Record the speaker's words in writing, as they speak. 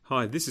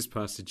Hi, this is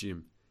Pastor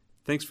Jim.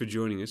 Thanks for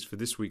joining us for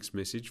this week's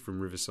message from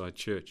Riverside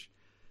Church.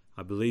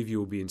 I believe you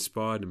will be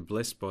inspired and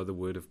blessed by the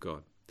Word of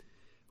God.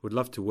 We'd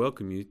love to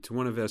welcome you to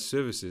one of our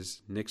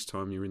services next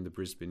time you're in the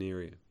Brisbane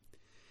area.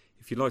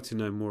 If you'd like to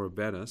know more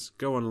about us,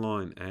 go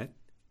online at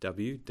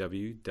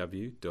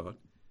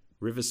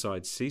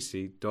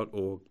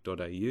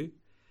www.riversidecc.org.au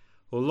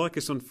or like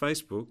us on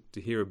Facebook to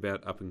hear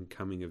about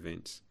up-and-coming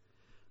events.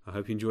 I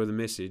hope you enjoy the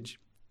message.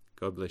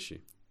 God bless you.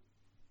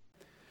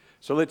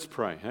 So let's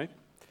pray, hey?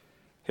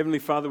 Heavenly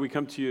Father, we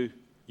come to you,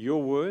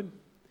 your word,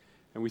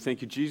 and we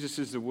thank you Jesus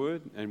is the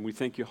word, and we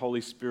thank you, Holy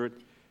Spirit,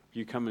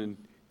 you come and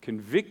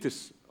convict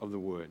us of the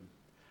word.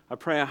 I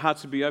pray our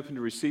hearts would be open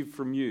to receive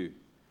from you,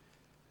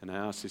 and I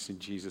ask this in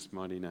Jesus'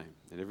 mighty name.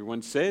 And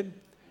everyone said,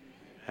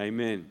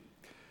 Amen.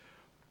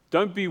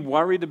 Don't be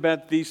worried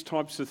about these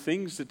types of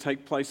things that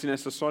take place in our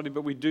society,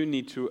 but we do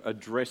need to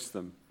address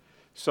them.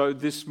 So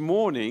this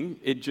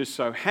morning, it just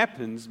so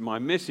happens, my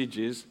message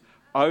is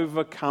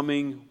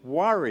overcoming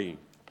worry.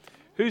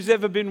 Who's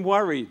ever been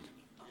worried?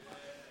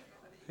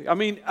 I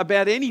mean,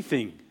 about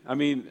anything. I've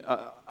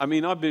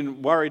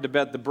been worried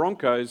about the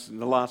Broncos in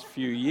the last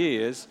few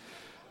years,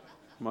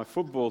 my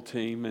football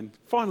team, and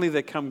finally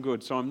they come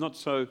good, so I'm not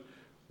so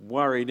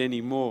worried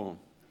anymore.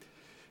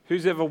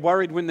 Who's ever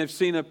worried when they've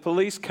seen a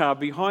police car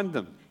behind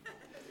them?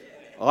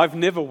 I've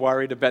never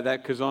worried about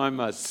that because I'm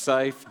a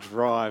safe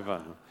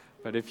driver.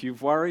 But if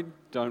you've worried,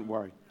 don't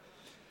worry.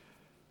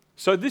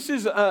 So this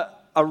is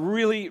a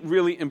really,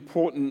 really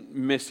important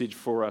message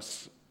for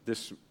us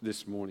this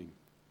morning.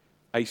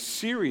 A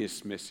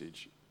serious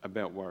message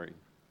about worry.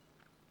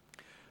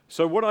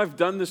 So what I've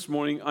done this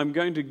morning, I'm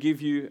going to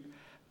give you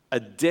a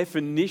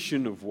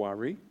definition of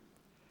worry,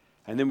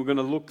 and then we're going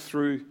to look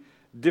through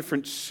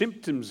different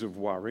symptoms of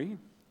worry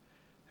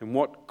and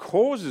what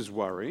causes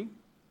worry,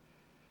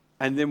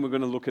 and then we're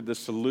going to look at the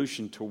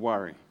solution to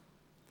worry.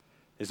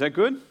 Is that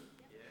good?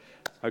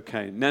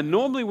 Okay. Now,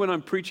 normally when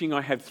I'm preaching,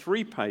 I have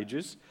 3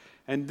 pages,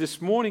 and this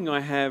morning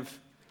I have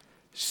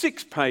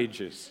 6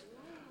 pages.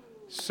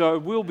 So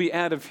we'll be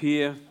out of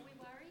here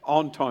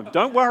on time.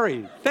 Don't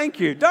worry.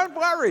 Thank you. Don't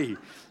worry.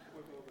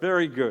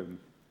 Very good.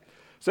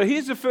 So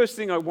here's the first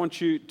thing I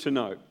want you to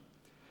know.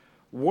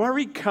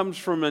 Worry comes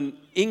from an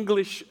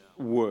English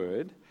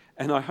word,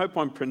 and I hope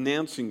I'm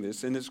pronouncing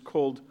this, and it's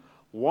called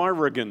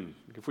worrigan.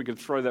 If we could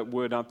throw that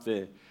word up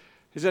there.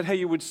 Is that how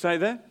you would say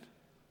that?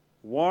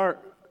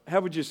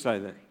 How would you say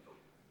that?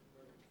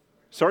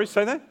 Sorry,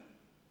 say that?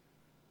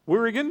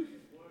 Worrigan?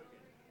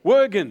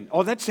 Worgan.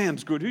 Oh, that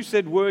sounds good. Who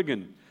said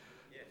worgan?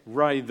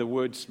 Ray, the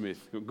wordsmith.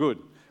 Good.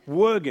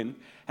 Worgan.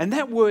 And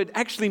that word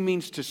actually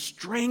means to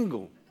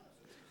strangle.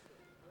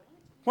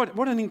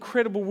 What an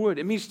incredible word.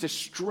 It means to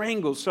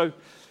strangle. So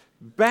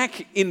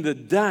back in the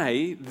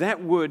day,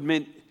 that word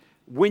meant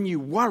when you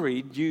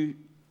worried, you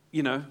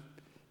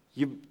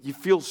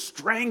feel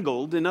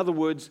strangled. In other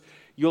words,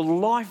 your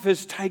life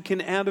is taken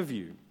out of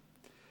you.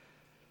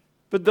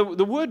 But the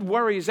word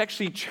worry has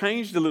actually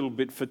changed a little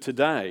bit for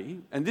today,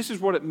 and this is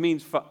what it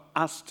means for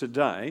us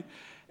today.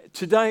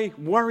 Today,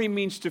 worry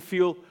means to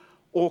feel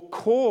or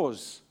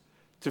cause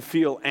to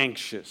feel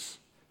anxious.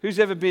 Who's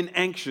ever been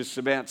anxious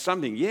about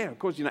something? Yeah, of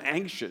course,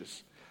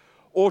 anxious.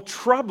 Or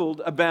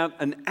troubled about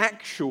an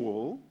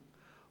actual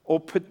or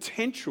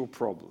potential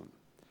problem.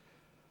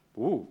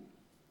 Ooh.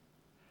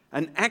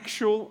 An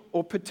actual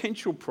or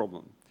potential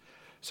problem.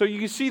 So you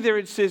can see there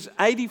it says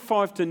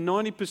 85 to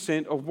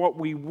 90% of what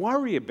we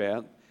worry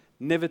about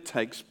never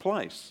takes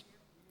place.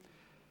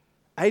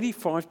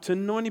 85 to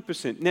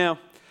 90%. Now,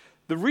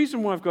 the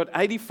reason why I've got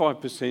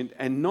 85%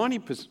 and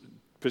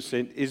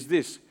 90% is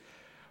this.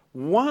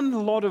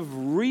 One lot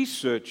of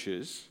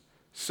researchers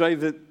say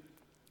that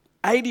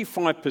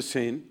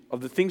 85%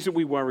 of the things that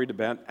we worried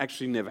about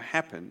actually never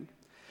happened.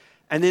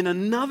 And then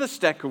another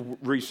stack of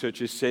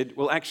researchers said,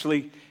 well,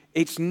 actually,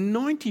 it's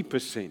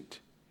 90%.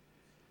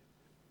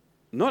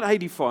 Not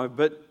 85,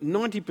 but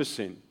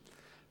 90%.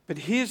 But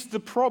here's the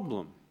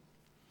problem.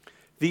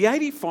 The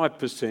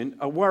 85%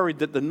 are worried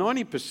that the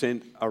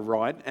 90% are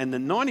right, and the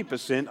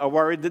 90% are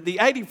worried that the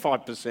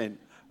 85%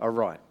 are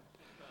right.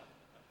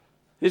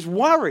 There's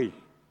worry.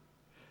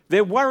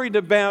 They're worried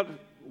about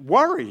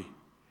worry.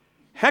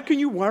 How can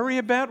you worry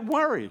about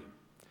worry?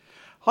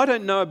 I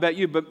don't know about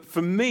you, but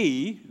for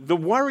me, the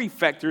worry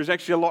factor is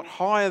actually a lot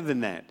higher than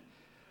that.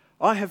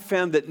 I have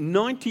found that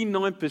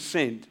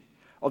 99%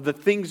 of the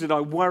things that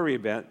I worry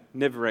about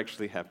never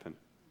actually happen.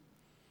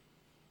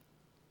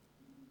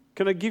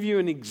 Can I give you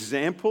an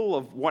example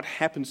of what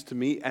happens to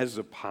me as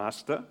a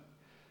pastor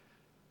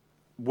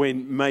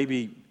when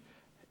maybe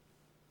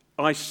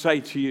I say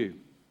to you,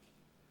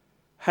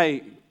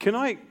 hey, can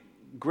I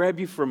grab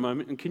you for a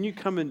moment and can you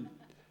come and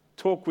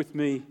talk with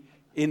me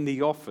in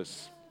the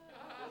office?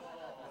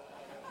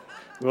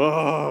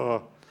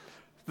 Oh,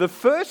 the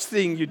first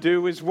thing you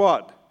do is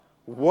what?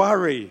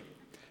 Worry.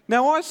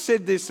 Now, I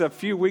said this a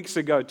few weeks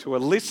ago to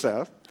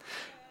Alyssa,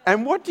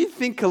 and what do you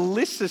think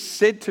Alyssa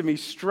said to me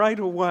straight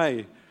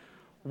away?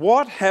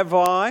 What have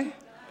I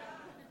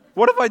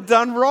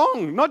done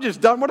wrong? Not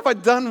just done, what have I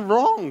done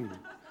wrong?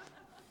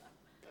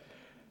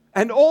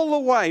 And all the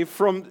way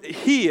from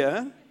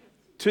here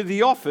to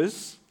the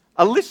office,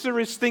 Alyssa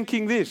is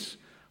thinking this: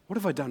 what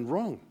have I done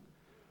wrong?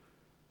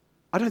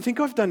 I don't think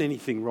I've done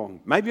anything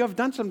wrong. Maybe I've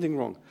done something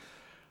wrong.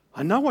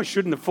 I know I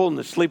shouldn't have fallen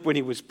asleep when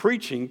he was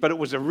preaching, but it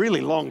was a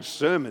really long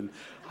sermon.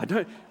 I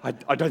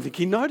don't think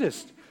he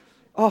noticed.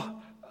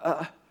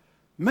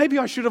 Maybe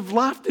I should have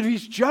laughed at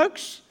his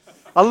jokes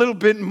a little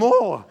bit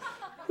more.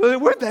 They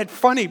weren't that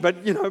funny,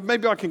 but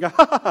maybe I can go,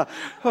 ha ha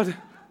ha.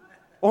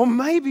 Or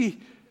maybe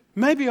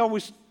I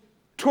was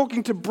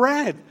talking to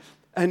Brad.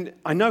 And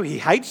I know he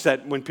hates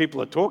that when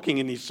people are talking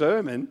in his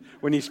sermon,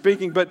 when he's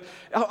speaking, but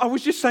I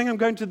was just saying I'm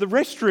going to the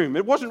restroom.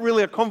 It wasn't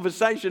really a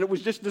conversation, it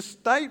was just a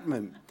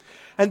statement.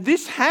 And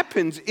this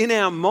happens in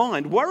our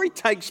mind. Worry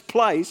takes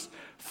place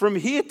from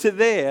here to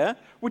there,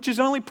 which is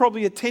only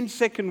probably a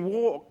 10-second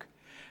walk.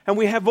 And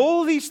we have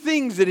all these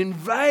things that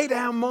invade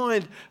our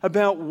mind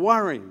about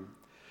worrying.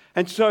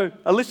 And so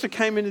Alyssa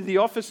came into the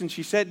office and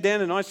she sat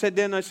down and I sat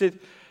down and I said,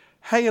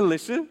 "Hey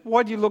Alyssa,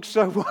 why do you look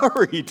so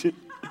worried?"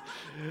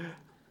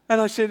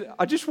 And I said,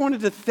 "I just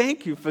wanted to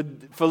thank you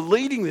for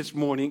leading this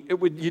morning.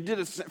 You did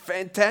a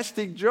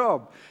fantastic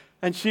job."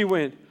 And she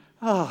went,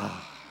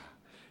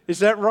 is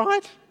that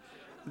right?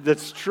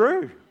 That's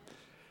true.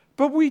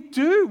 But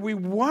we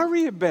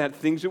worry about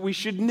things that we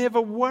should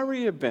never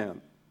worry about.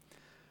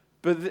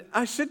 But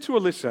I said to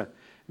Alyssa,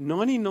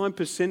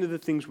 99% of the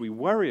things we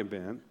worry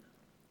about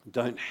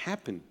don't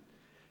happen.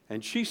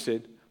 And she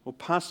said, "Well,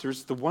 Pastor,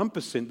 it's the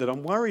 1% that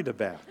I'm worried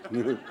about."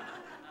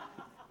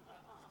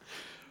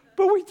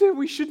 But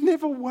we should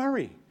never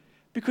worry,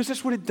 because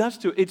that's what it does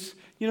to it. It's,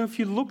 if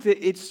you look there,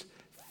 it's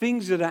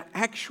things that are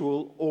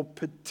actual or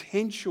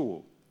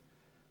potential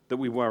that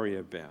we worry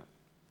about.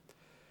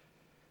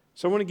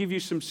 So I want to give you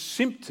some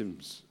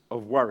symptoms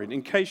of worry.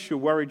 In case you're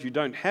worried you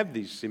don't have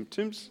these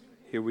symptoms,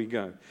 here we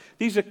go.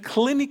 These are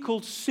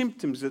clinical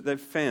symptoms that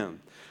they've found.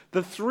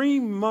 The 3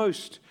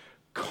 most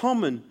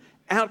common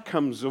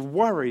outcomes of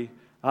worry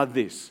are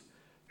this: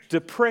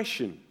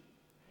 depression,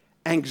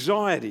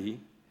 anxiety,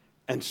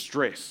 and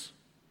stress.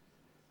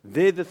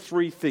 They're the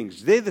 3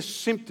 things. They're the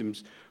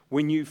symptoms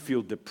when you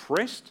feel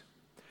depressed,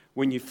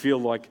 when you feel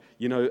like,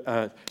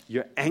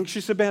 you're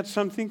anxious about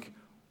something,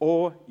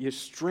 or you're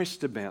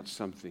stressed about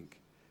something.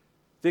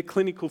 They're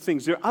clinical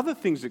things. There are other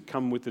things that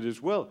come with it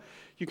as well.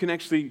 You can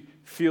actually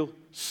feel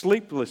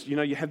sleepless.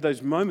 You have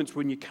those moments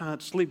when you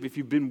can't sleep if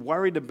you've been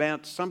worried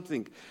about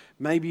something,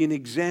 maybe an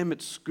exam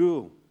at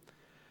school,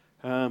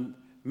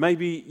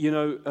 maybe,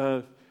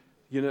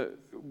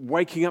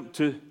 waking up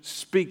to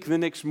speak the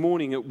next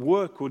morning at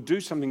work or do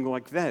something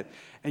like that,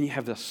 and you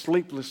have a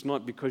sleepless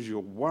night because you're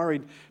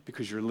worried,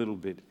 because you're a little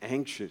bit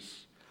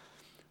anxious.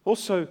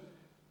 Also,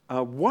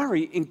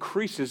 worry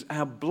increases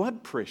our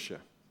blood pressure,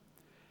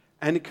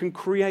 and it can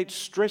create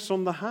stress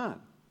on the heart.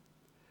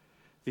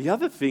 The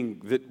other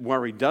thing that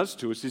worry does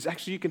to us is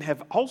actually you can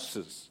have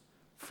ulcers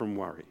from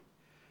worry.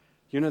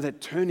 That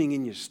turning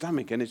in your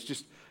stomach, and it's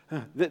just,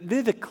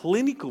 they're the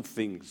clinical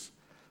things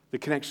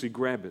that can actually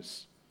grab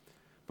us.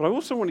 But I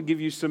also want to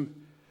give you some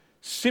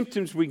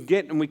symptoms we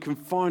get and we can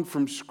find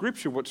from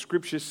Scripture, what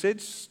Scripture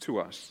says to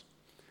us,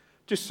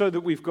 just so that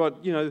we've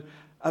got,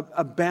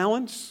 a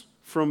balance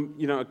from,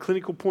 a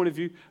clinical point of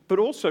view, but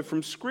also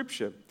from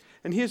Scripture.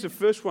 And here's the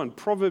first one,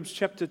 Proverbs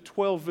chapter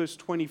 12, verse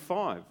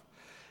 25.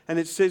 And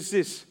it says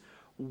this: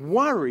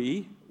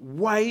 worry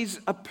weighs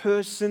a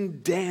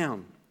person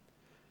down.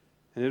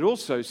 And it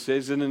also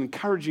says an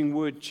encouraging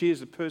word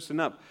cheers a person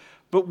up.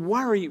 But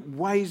worry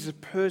weighs a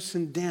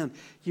person down.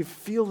 You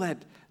feel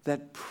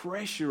that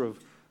pressure of,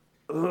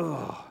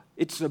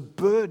 it's a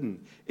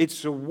burden,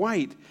 it's a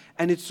weight,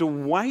 and it's a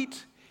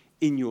weight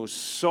in your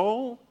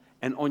soul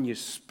and on your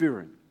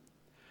spirit,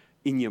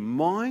 in your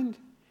mind,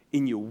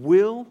 in your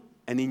will,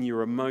 and in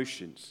your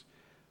emotions.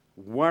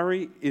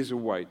 Worry is a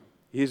weight.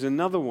 Here's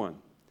another one.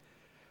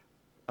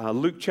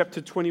 Luke chapter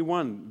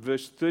 21,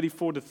 verse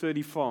 34 to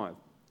 35.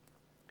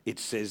 It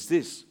says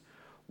this: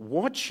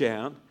 watch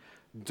out,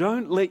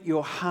 don't let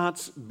your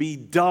hearts be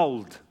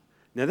dulled.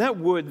 Now that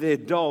word there,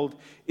 dulled,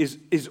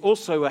 is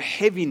also a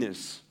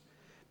heaviness.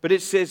 But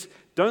it says,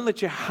 don't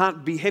let your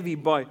heart be heavy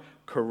by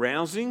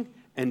carousing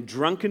and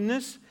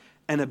drunkenness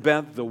and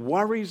about the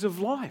worries of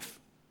life.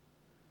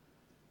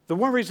 The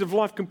worries of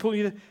life can pull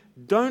you down.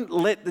 Don't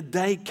let the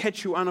day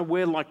catch you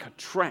unaware like a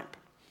trap,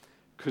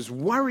 because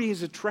worry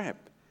is a trap,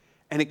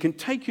 and it can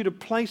take you to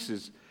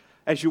places.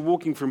 As you're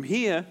walking from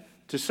here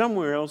to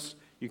somewhere else,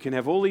 you can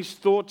have all these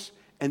thoughts,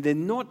 and they're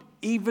not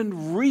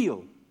even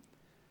real.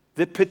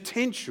 They're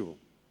potential.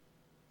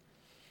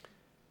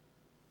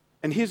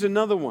 And here's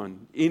another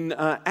one in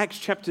Acts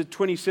chapter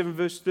 27,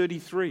 verse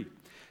 33.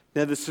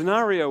 Now the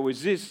scenario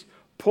is this: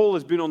 Paul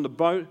has been on the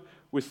boat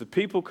with the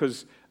people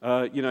because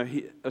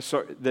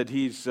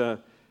he's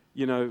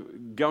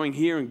going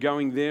here and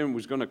going there and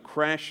was going to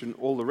crash and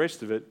all the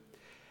rest of it.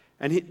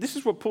 And this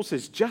is what Paul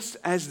says: just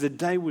as the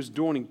day was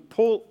dawning,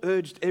 Paul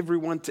urged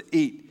everyone to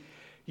eat.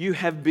 You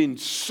have been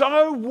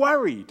so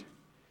worried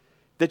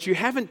that you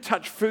haven't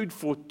touched food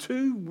for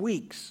 2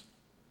 weeks.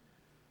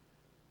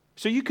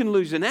 So you can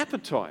lose an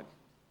appetite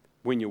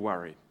when you're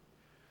worried.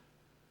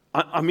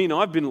 I mean,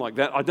 I've been like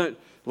that. I don't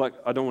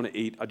want to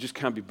eat. I just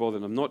can't be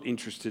bothered. I'm not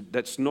interested.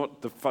 That's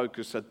not the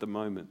focus at the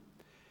moment.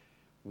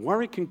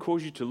 Worry can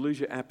cause you to lose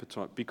your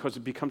appetite because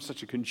it becomes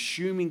such a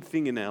consuming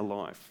thing in our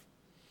life.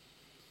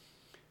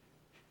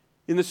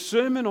 In the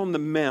Sermon on the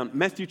Mount,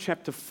 Matthew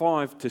chapter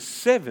 5 to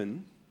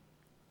 7,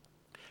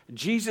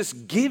 Jesus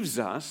gives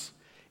us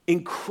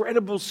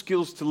incredible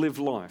skills to live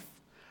life.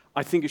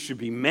 I think it should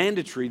be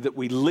mandatory that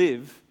we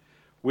live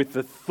with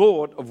the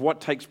thought of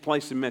what takes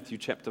place in Matthew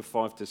chapter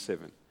 5 to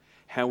 7,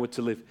 how we're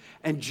to live.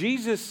 And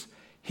Jesus,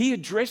 he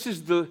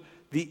addresses the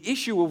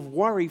issue of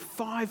worry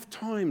 5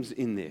 times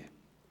in there,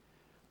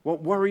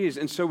 what worry is.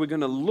 And so we're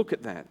going to look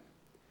at that.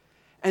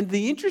 And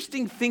the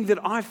interesting thing that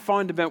I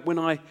find about when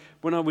I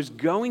was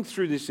going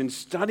through this and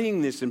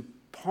studying this and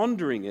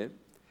pondering it,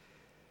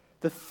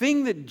 the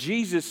thing that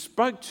Jesus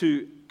spoke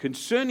to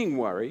concerning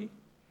worry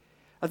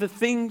are the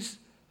things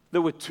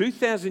that were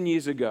 2,000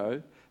 years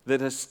ago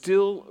that are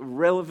still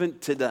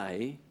relevant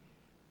today.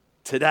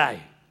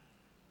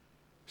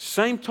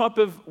 Same type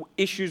of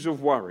issues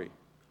of worry.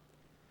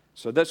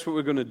 So that's what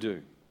we're going to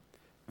do.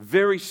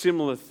 Very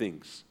similar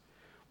things.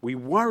 We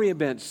worry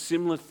about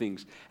similar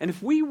things. And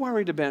if we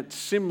worried about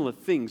similar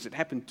things that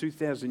happened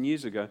 2,000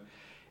 years ago,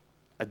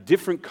 a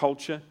different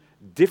culture,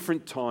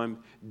 different time,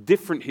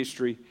 different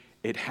history,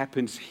 it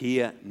happens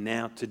here,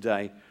 now,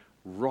 today,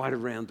 right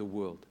around the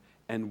world.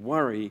 And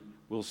worry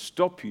will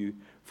stop you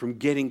from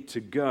getting to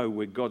go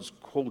where God's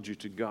called you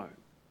to go.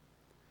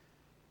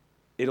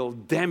 It'll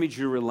damage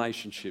your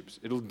relationships.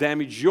 It'll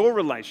damage your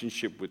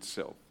relationship with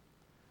self.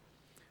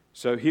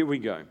 So here we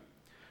go.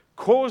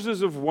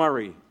 Causes of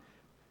worry.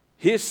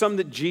 Here's some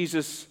that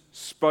Jesus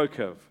spoke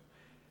of.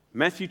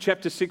 Matthew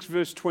chapter 6,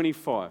 verse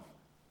 25.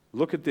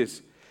 Look at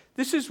this.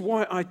 This is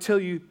why I tell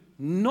you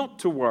not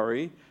to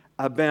worry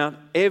about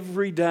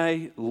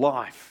everyday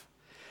life.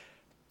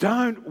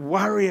 Don't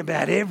worry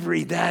about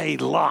everyday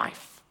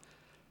life.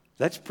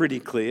 That's pretty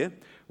clear.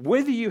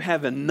 Whether you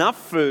have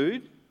enough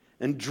food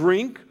and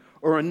drink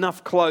or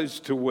enough clothes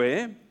to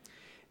wear,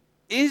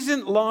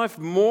 isn't life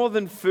more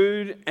than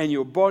food and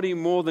your body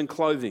more than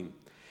clothing?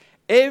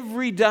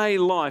 Everyday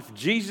life,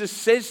 Jesus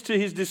says to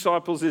his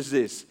disciples, is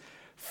this: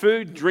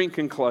 food, drink,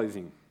 and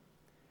clothing.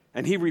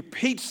 And he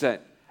repeats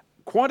that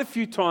quite a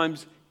few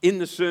times in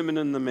the Sermon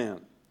on the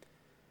Mount.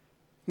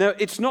 Now,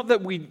 it's not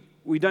that we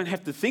don't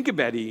have to think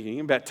about eating,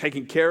 about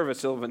taking care of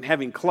ourselves and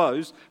having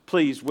clothes.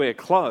 Please wear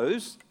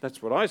clothes.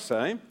 That's what I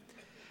say.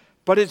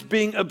 But it's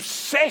being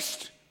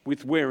obsessed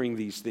with wearing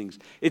these things.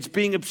 It's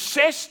being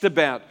obsessed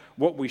about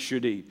what we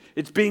should eat.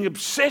 It's being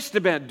obsessed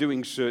about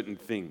doing certain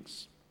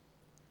things.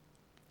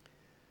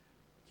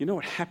 You know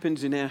what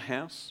happens in our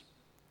house?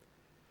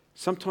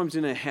 Sometimes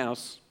in our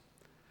house,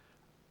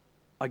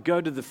 I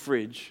go to the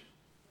fridge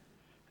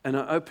and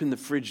I open the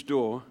fridge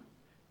door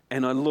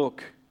and I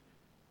look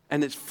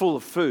and it's full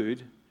of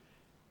food,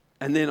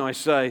 and then I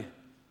say,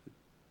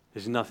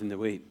 there's nothing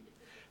to eat.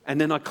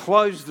 And then I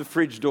close the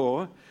fridge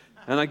door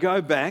and I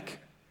go back,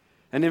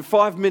 and then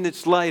 5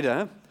 minutes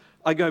later,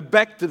 I go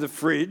back to the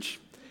fridge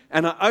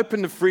and I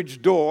open the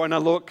fridge door and I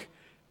look,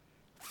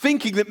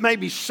 thinking that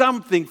maybe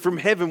something from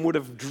heaven would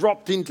have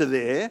dropped into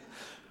there,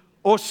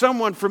 or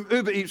someone from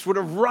Uber Eats would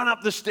have run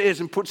up the stairs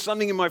and put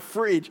something in my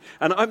fridge,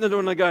 and I open the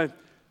door and I go,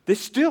 there's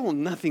still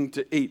nothing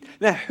to eat.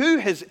 Now, who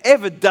has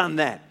ever done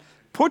that?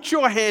 Put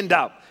your hand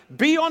up.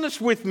 Be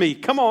honest with me.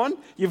 Come on.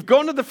 You've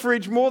gone to the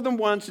fridge more than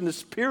once in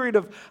the period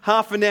of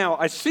half an hour.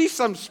 I see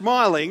some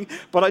smiling,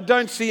 but I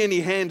don't see any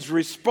hands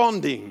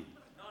responding.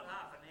 Not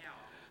half an hour.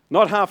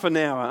 Not half an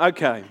hour.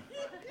 Okay.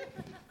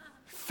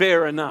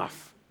 Fair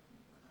enough.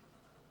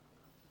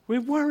 We're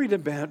worried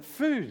about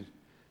food.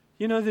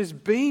 You know, there's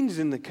beans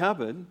in the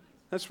cupboard.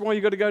 That's why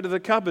you've got to go to the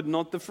cupboard,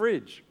 not the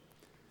fridge.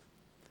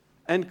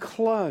 And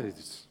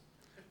clothes.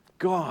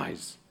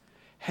 Guys,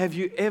 have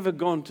you ever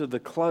gone to the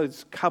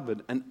clothes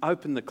cupboard and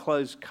opened the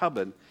clothes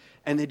cupboard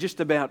and they're just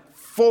about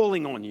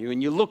falling on you,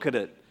 and you look at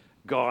it,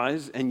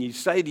 guys, and you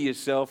say to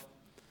yourself,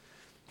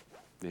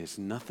 there's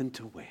nothing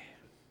to wear.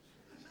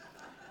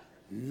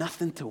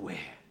 Nothing to wear.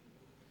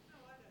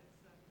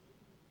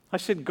 I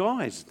said,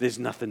 guys, there's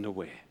nothing to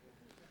wear.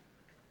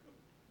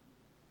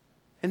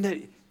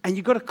 And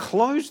you've got to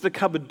close the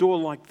cupboard door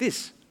like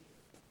this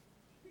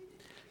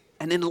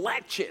and then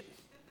latch it.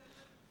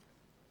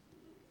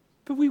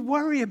 But we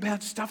worry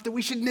about stuff that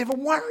we should never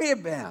worry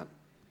about.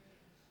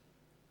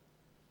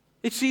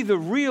 It's either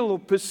real or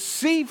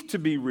perceived to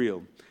be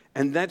real,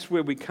 and that's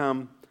where we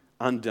come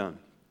undone.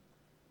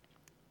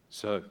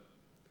 So,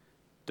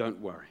 don't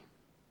worry.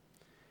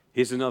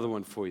 Here's another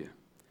one for you.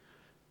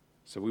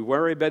 So we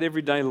worry about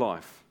everyday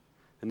life.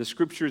 And the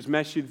scripture is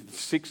Matthew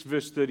 6,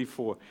 verse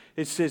 34.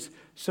 It says,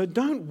 so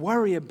don't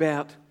worry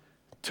about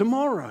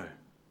tomorrow,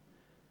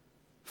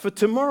 for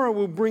tomorrow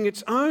will bring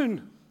its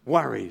own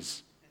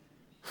worries.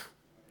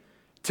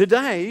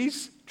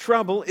 Today's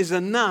trouble is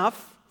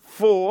enough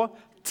for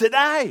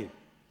today.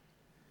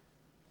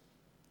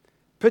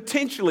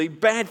 Potentially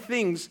bad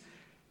things,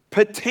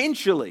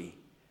 potentially,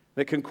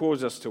 that can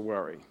cause us to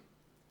worry.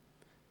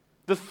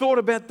 The thought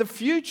about the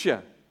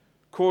future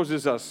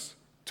causes us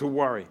to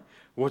worry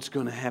what's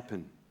going to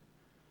happen.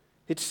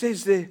 It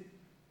says there,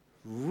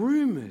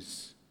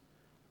 rumors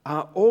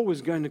are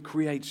always going to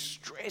create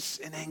stress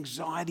and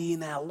anxiety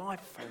in our life,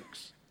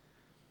 folks.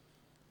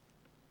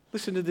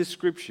 Listen to this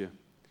scripture,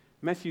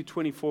 Matthew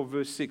 24,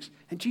 verse 6.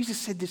 And Jesus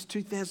said this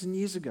 2,000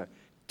 years ago.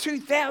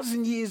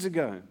 2,000 years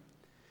ago.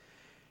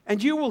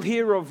 And you will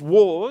hear of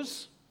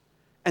wars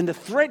and the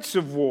threats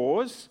of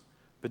wars,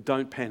 but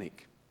don't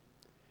panic.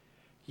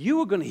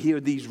 You are going to hear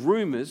these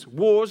rumors,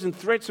 wars and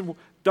threats of war.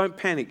 Don't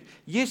panic.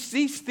 Yes,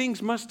 these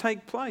things must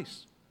take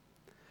place,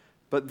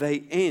 but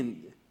the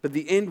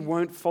end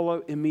won't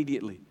follow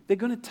immediately. They're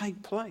going to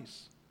take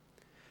place.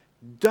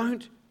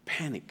 Don't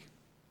panic.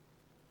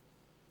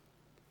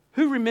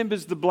 Who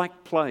remembers the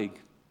Black Plague?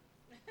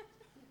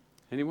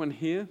 Anyone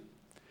here?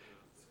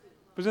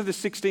 Was it the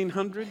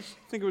 1600s?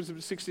 I think it was the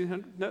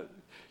 1600s. No?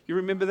 You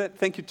remember that?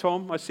 Thank you,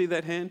 Tom. I see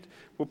that hand.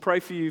 We'll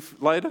pray for you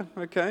later,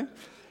 okay?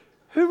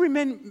 Who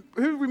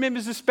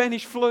remembers the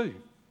Spanish flu?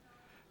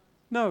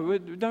 No, we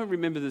don't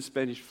remember the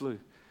Spanish flu.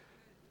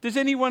 Does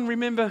anyone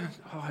remember?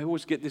 Oh, I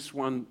always get this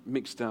one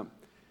mixed up.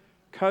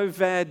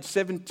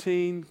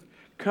 COVID-17,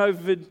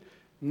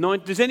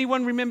 COVID-19. Does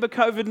anyone remember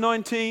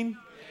COVID-19?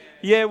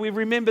 Yeah, we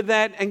remember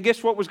that. And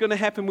guess what was going to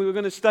happen? We were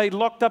going to stay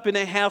locked up in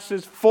our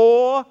houses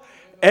forever.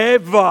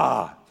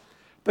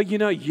 But you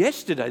know,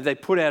 yesterday they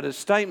put out a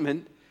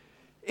statement.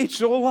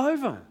 It's all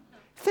over.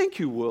 Thank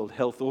you, World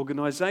Health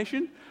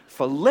Organization,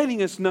 for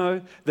letting us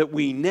know that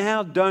we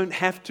now don't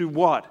have to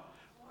what?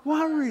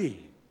 Worry.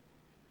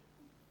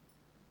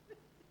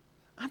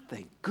 Aren't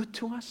they good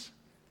to us?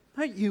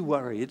 Don't you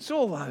worry. It's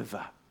all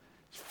over.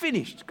 It's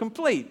finished,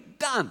 complete,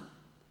 done.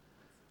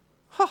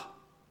 Oh,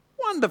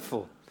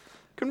 wonderful.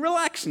 Can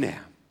relax now.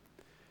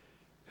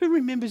 Who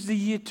remembers the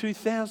year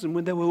 2000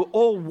 when they were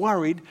all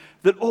worried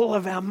that all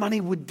of our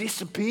money would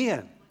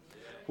disappear?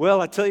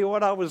 Well, I tell you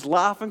what, I was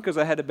laughing because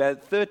I had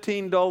about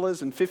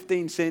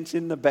 $13.15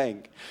 in the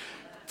bank.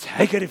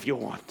 Take it if you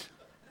want.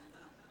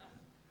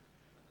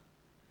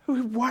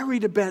 We're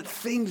worried about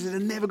things that are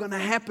never going to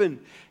happen.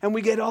 And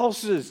we get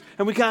ulcers.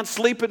 And we can't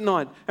sleep at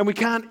night. And we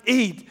can't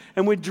eat.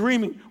 And we're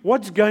dreaming,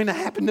 what's going to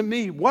happen to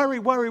me? Worry,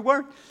 worry,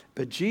 worry.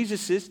 But Jesus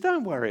says,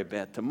 don't worry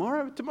about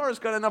tomorrow. Tomorrow's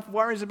got enough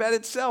worries about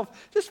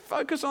itself. Just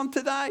focus on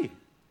today.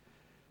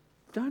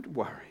 Don't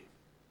worry.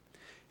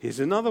 Here's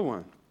another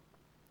one.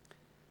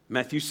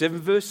 Matthew 7,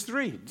 verse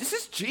 3. This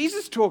is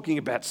Jesus talking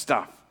about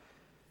stuff.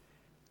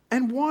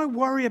 And why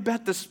worry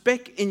about the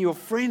speck in your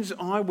friend's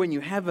eye when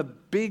you have a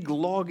big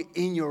log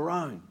in your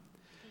own?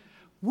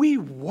 We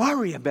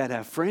worry about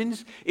our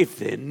friends if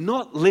they're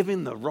not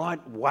living the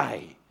right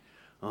way.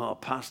 Oh,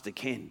 Pastor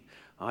Ken,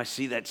 I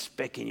see that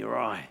speck in your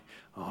eye.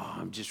 Oh,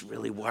 I'm just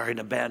really worried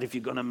about if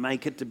you're going to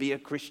make it to be a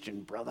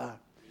Christian, brother.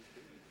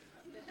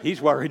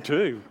 He's worried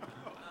too.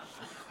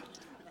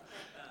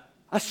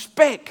 A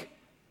speck.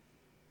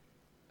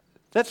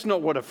 That's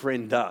not what a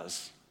friend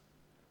does.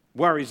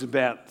 Worries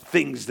about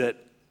things that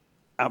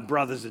our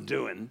brothers are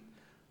doing.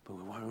 But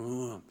we worry,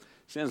 oh,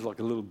 sounds like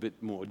a little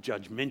bit more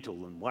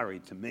judgmental than worry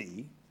to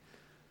me.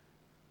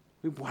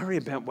 We worry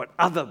about what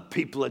other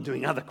people are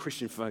doing, other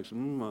Christian folks. I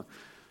don't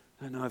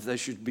know if they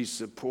should be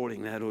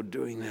supporting that or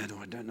doing that,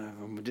 or I don't know.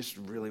 I'm just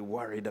really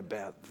worried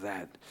about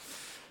that.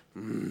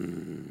 Dear,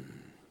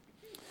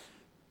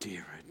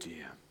 oh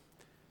dear.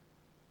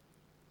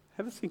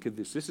 Have a think of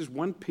this. This is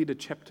 1 Peter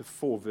chapter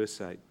 4,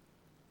 verse 8.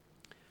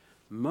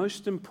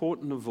 Most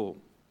important of all,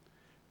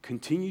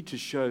 continue to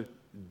show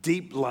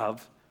deep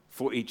love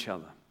for each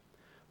other,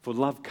 for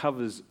love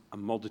covers a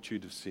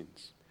multitude of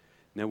sins.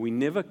 Now, we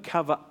never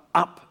cover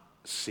up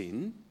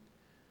sin.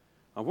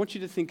 I want you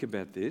to think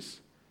about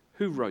this.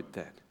 Who wrote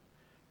that?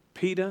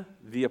 Peter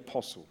the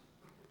Apostle.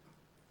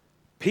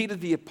 Peter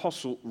the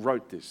Apostle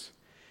wrote this,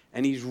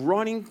 and he's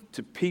writing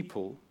to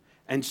people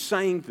and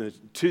saying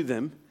to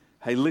them,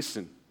 hey,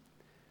 listen,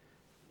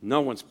 no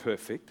one's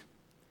perfect,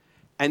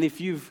 and if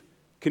you've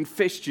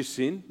confessed your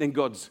sin, then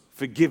God's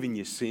forgiven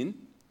your sin.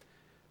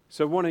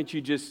 So why don't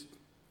you just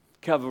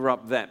cover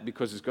up that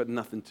because it's got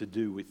nothing to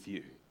do with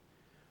you?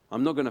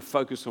 I'm not going to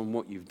focus on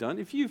what you've done.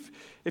 If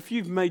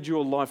you've made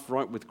your life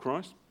right with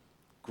Christ,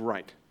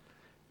 great.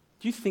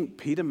 Do you think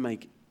Peter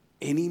made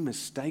any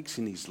mistakes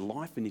in his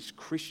life, in his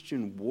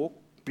Christian walk,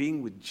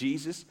 being with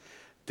Jesus,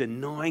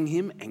 denying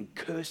him and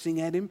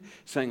cursing at him,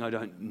 saying, I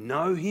don't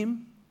know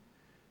him?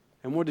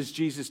 And what does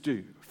Jesus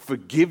do?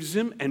 Forgives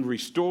him and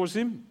restores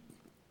him?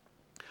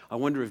 I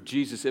wonder if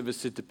Jesus ever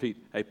said to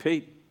Pete, hey,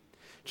 Pete,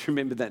 do you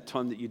remember that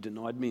time that you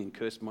denied me and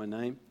cursed my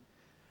name?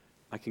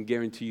 I can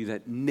guarantee you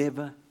that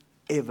never,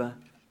 ever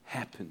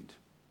happened.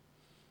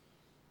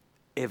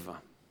 Ever.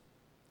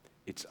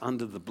 It's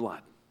under the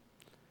blood.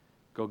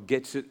 God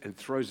gets it and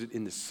throws it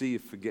in the sea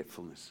of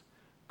forgetfulness.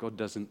 God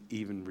doesn't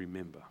even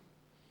remember.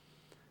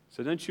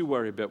 So don't you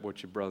worry about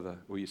what your brother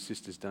or your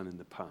sister's done in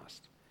the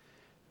past.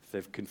 If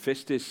they've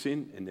confessed their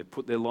sin and they've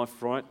put their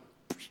life right,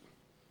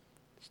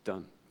 it's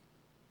done.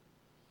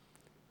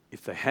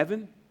 If they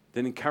haven't,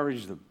 then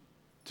encourage them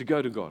to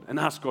go to God and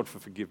ask God for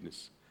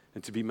forgiveness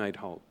and to be made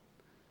whole.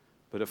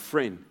 But a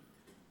friend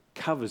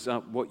covers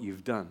up what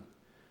you've done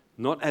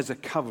not as a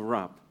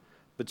cover-up,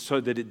 but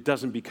so that it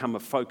doesn't become a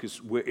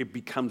focus where it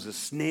becomes a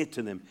snare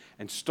to them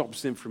and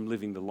stops them from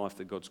living the life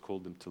that God's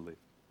called them to live.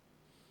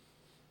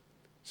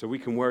 So we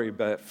can worry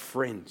about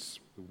friends.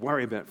 We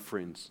worry about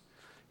friends.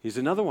 Here's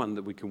another one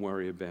that we can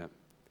worry about.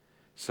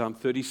 Psalm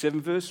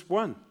 37 verse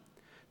 1.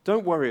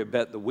 Don't worry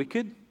about the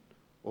wicked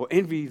or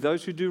envy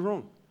those who do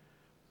wrong.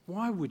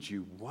 Why would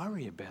you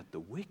worry about the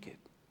wicked?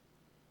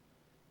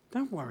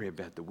 Don't worry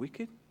about the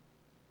wicked.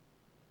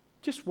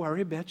 Just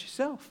worry about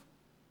yourself.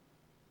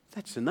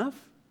 That's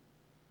enough.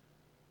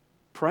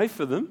 Pray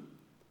for them.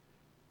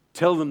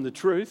 Tell them the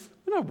truth.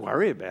 But don't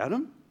worry about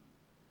them.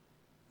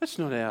 That's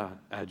not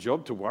our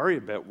job to worry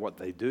about what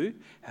they do.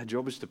 Our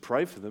job is to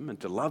pray for them and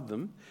to love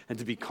them and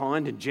to be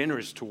kind and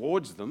generous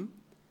towards them.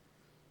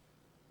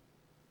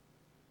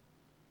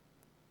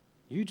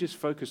 You just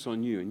focus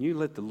on you and you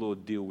let the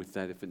Lord deal with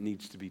that if it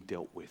needs to be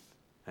dealt with.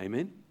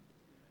 Amen?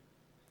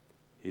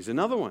 Here's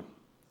another one.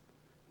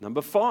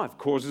 Number 5,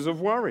 causes of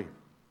worry.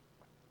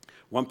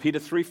 1 Peter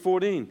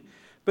 3:14.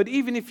 But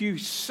even if you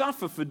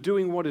suffer for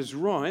doing what is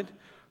right,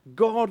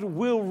 God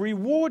will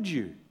reward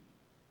you.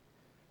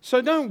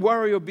 So don't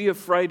worry or be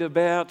afraid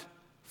about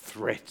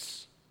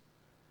threats.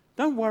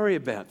 Don't worry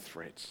about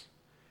threats.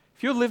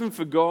 If you're living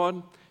for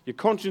God, your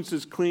conscience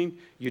is clean,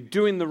 you're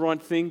doing the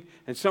right thing,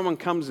 and someone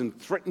comes and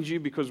threatens you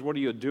because of what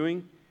you're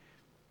doing,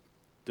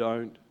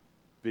 don't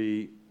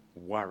be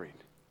worried.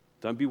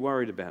 Don't be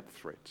worried about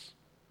threats.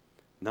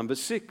 Number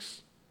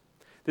 6.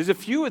 There's a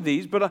few of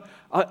these, but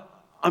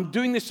I'm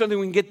doing this so that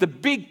we can get the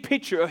big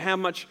picture of how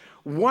much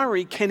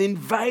worry can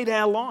invade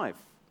our life.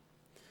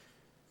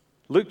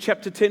 Luke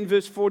chapter 10,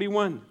 verse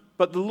 41.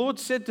 But the Lord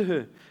said to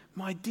her,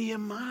 my dear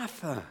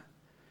Martha,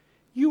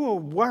 you are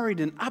worried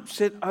and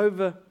upset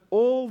over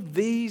all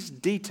these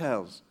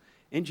details.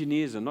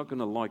 Engineers are not going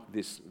to like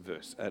this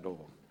verse at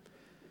all.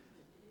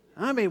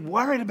 I mean,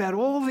 worried about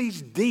all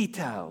these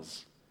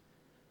details.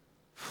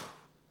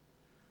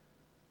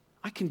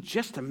 I can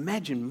just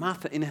imagine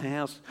Martha in her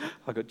house.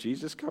 I got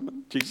Jesus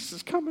coming. Jesus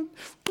is coming.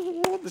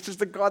 Oh, this is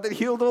the guy that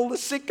healed all the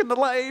sick and the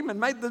lame and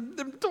made them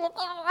talk.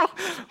 Oh,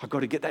 I've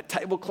got to get that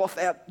tablecloth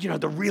out. You know,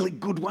 the really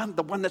good one,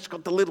 the one that's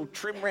got the little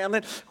trim around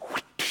it.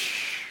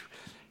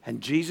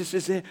 And Jesus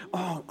is there.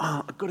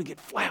 I've got to get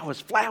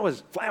flowers.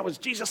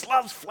 Jesus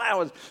loves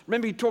flowers.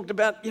 Remember he talked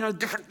about,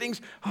 different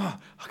things.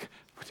 Okay.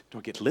 Do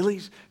I get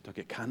lilies? Do I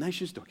get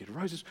carnations? Do I get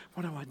roses?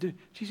 What do I do?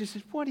 Jesus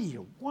says, what are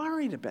you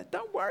worried about?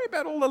 Don't worry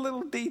about all the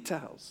little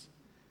details.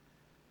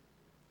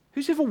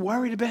 Who's ever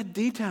worried about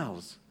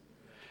details?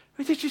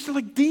 I mean, they're just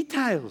like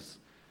details.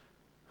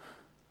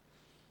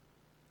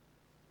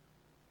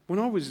 When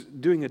I was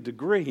doing a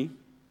degree,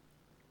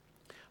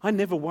 I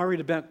never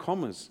worried about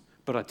commas.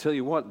 But I tell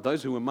you what,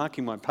 those who were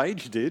marking my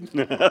page did.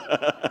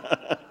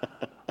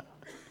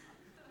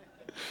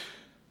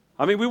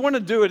 I mean, we want to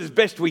do it as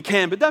best we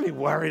can, but don't be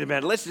worried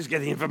about it. Let's just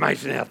get the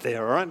information out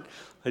there, all right?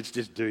 Let's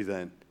just do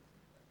that.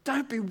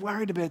 Don't be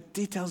worried about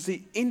details,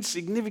 the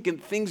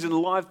insignificant things in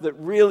life that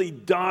really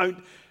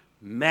don't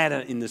matter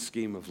in the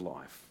scheme of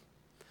life.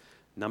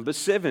 Number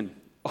 7.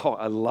 Oh,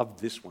 I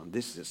love this one.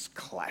 This is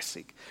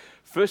classic.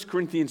 1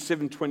 Corinthians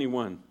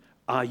 7:21.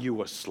 Are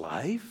you a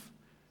slave?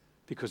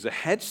 Because they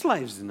had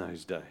slaves in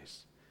those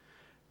days.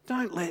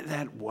 Don't let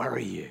that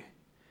worry you.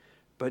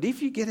 But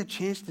if you get a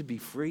chance to be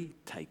free,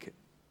 take it.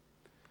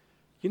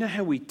 You know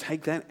how we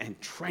take that and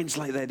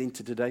translate that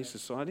into today's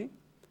society?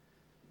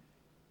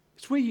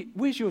 It's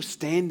where's your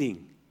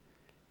standing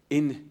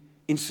in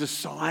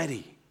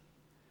society?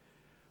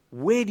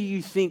 Where do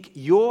you think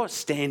your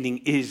standing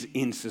is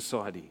in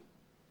society?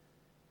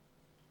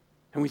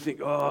 And we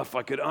think, if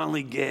I could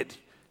only get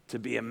to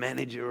be a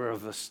manager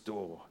of a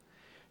store.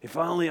 If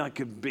only I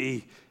could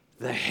be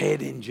the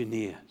head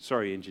engineer.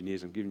 Sorry,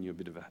 engineers, I'm giving you a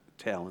bit of a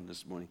towel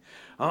this morning.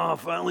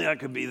 If only I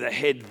could be the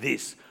head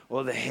this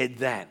or the head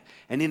that.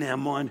 And in our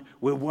mind,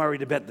 we're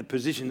worried about the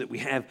position that we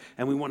have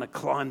and we want to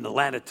climb the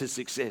ladder to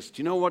success.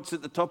 Do you know what's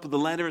at the top of the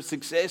ladder of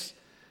success?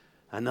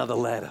 Another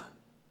ladder.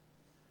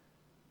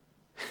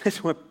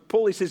 That's why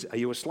Paul says, are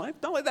you a slave?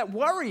 Don't let that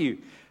worry you.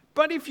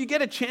 But if you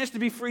get a chance to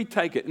be free,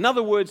 take it. In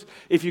other words,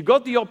 if you've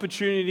got the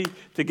opportunity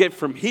to get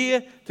from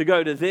here to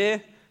go to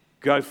there,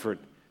 go for it.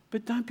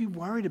 But don't be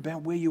worried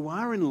about where you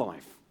are in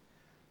life.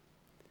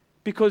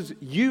 Because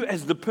you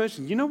as the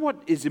person, you know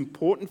what is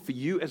important for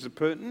you as a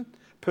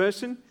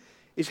person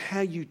is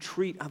how you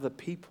treat other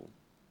people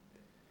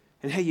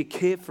and how you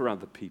care for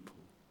other people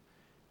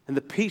and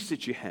the peace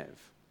that you have.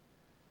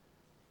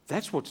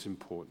 That's what's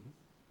important.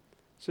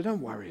 So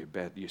don't worry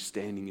about your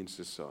standing in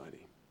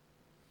society.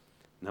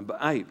 Number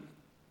 8.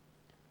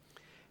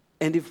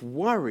 And if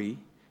worry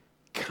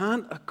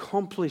can't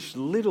accomplish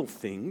little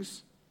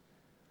things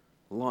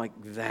like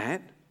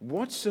that,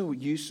 what's the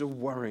use of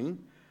worrying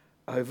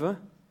over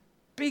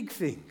big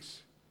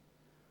things?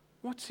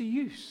 What's the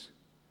use?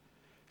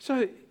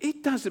 So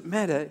it doesn't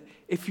matter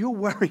if you're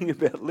worrying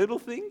about little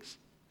things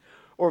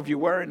or if you're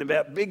worrying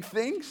about big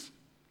things.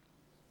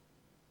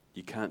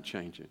 You can't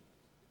change it.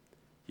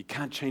 You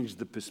can't change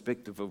the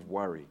perspective of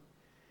worry.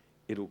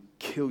 It'll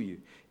kill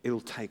you. It'll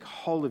take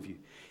hold of you.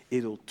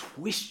 it'll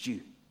twist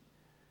you.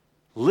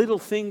 Little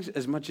things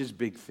as much as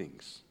big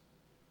things.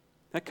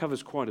 That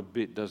covers quite a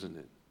bit, doesn't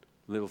it?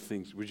 Little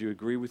things. Would you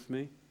agree with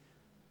me?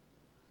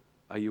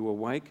 Are you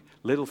awake?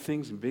 Little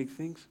things and big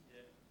things?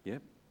 Yeah.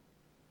 Yep.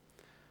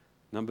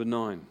 Number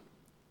 9.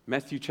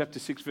 Matthew chapter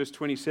 6, verse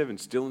 27.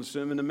 Still in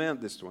Sermon on the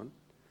Mount, this one.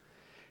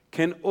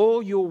 Can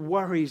all your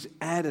worries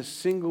add a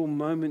single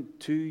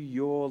moment to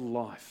your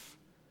life?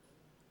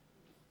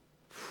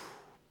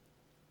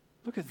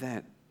 Look at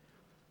that.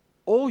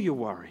 All your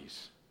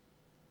worries.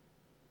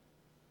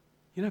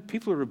 You know,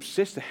 people are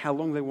obsessed with how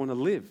long they want to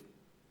live.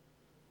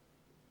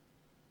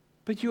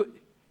 But you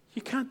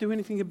can't do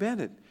anything about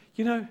it.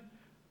 You know,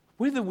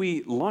 whether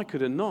we like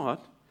it or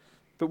not,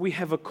 but we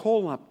have a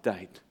call-up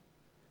date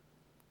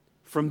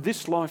from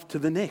this life to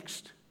the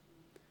next.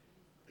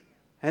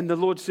 And the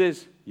Lord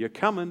says, you're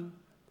coming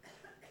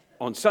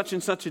on such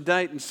and such a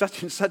date and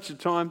such a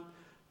time.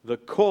 The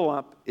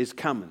call-up is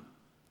coming.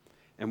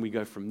 And we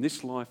go from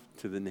this life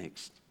to the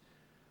next.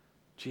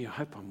 Gee, I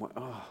hope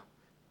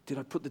did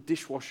I put the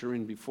dishwasher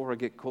in before I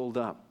get called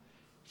up?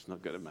 It's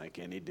not going to make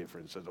any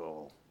difference at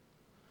all.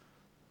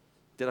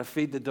 Did I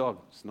feed the dog?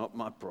 It's not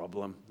my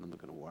problem. I'm not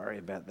going to worry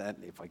about that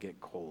if I get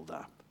called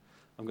up.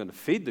 I'm going to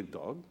feed the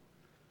dog,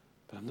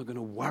 but I'm not going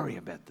to worry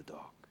about the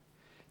dog.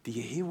 Do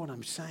you hear what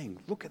I'm saying?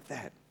 Look at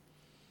that.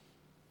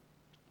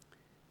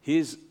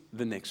 Here's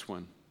the next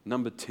one,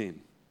 number 10.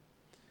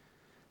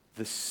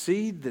 The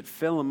seed that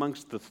fell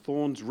amongst the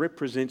thorns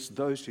represents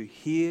those who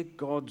hear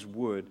God's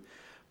word,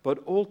 but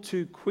all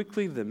too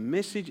quickly the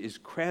message is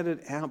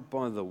crowded out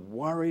by the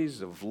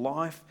worries of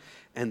life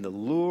and the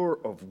lure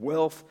of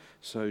wealth,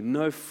 so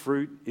no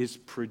fruit is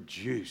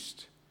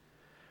produced.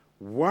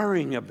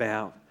 Worrying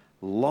about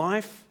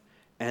life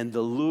and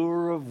the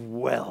lure of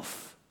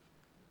wealth.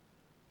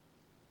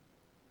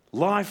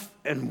 Life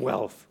and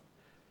wealth.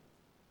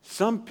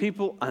 Some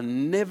people are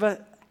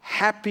never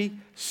happy,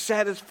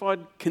 satisfied,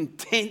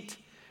 content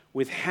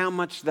with how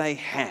much they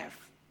have.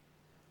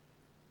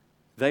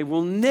 They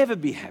will never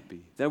be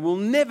happy. They will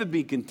never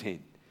be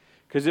content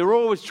because they're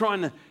always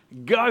trying to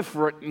go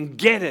for it and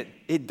get it.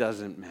 It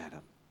doesn't matter.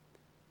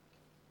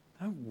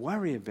 Don't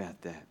worry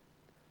about that.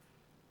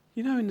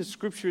 You know, in the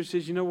scripture it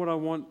says, you know what I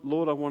want?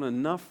 Lord, I want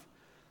enough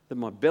that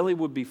my belly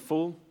would be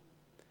full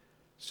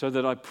so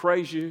that I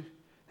praise you,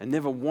 and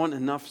never want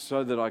enough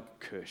so that I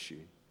curse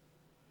you.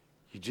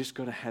 You just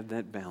got to have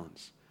that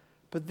balance.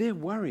 But their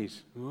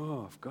worries,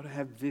 I've got to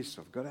have this,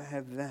 I've got to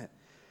have that.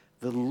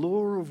 The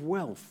lure of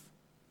wealth,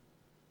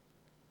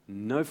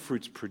 no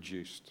fruits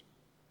produced.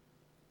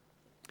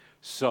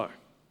 So,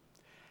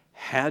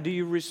 how do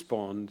you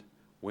respond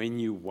when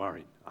you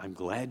worry? I'm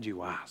glad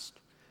you asked,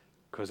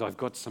 because I've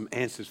got some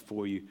answers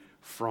for you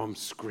from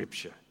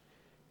Scripture.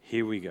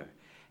 Here we go.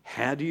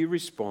 How do you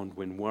respond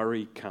when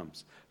worry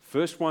comes?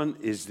 First one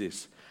is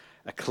this.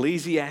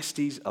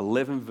 Ecclesiastes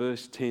 11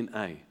 verse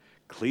 10a.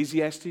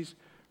 Ecclesiastes,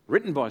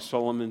 written by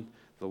Solomon,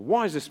 the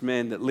wisest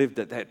man that lived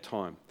at that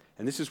time.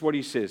 And this is what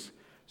he says.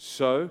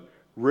 So,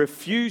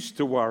 refuse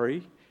to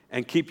worry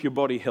and keep your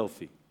body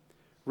healthy.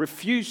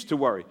 Refuse to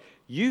worry.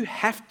 You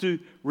have to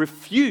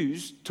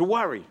refuse to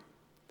worry.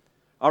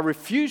 I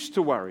refuse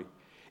to worry.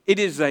 It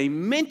is a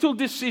mental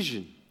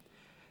decision.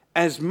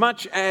 As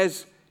much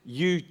as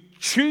you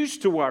choose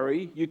to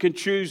worry, you can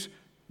choose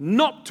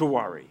not to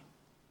worry.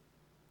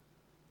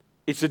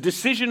 It's a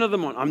decision of the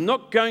mind. I'm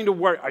not going to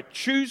worry. I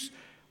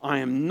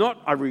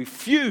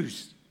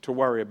refuse to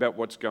worry about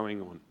what's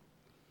going on.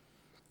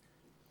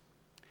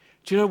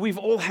 Do you know, we've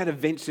all had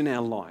events in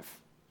our life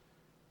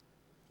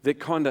that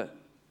kind of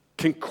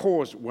can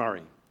cause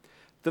worry.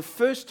 The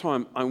first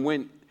time I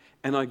went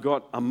and I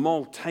got a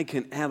mole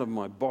taken out of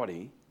my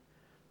body,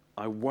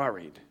 I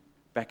worried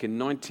back in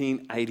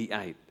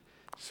 1988.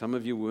 Some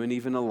of you weren't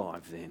even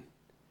alive then.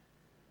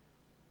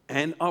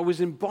 And I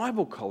was in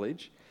Bible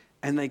college,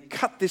 and they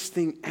cut this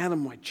thing out of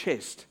my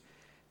chest,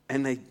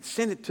 and they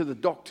sent it to the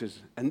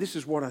doctors. And this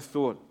is what I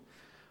thought.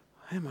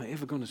 Am I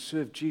ever going to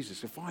serve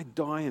Jesus? If I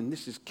die and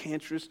this is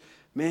cancerous,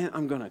 man,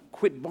 I'm going to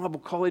quit Bible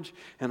college,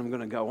 and I'm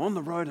going to go on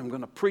the road. I'm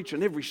going to preach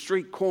on every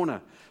street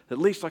corner. At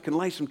least I can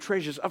lay some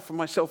treasures up for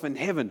myself in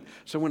heaven.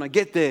 So when I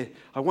get there,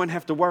 I won't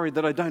have to worry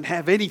that I don't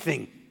have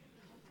anything.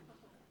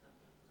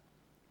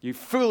 You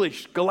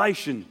foolish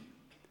Galatian.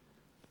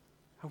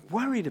 I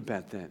worried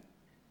about that.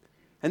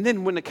 And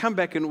then when it come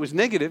back and it was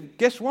negative,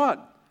 guess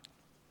what?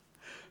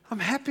 I'm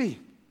happy.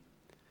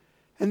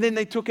 And then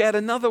they took out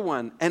another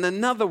one and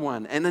another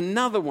one and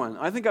another one.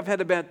 I think I've had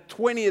about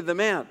 20 of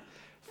them out.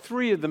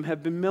 3 of them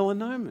have been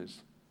melanomas.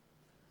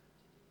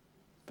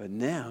 But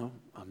now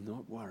I'm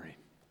not worried.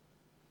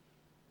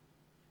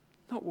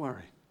 Not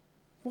worried.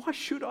 Why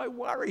should I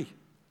worry?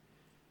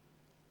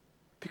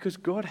 Because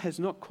God has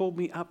not called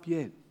me up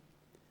yet.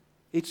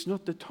 It's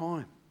not the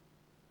time.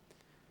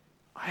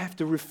 I have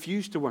to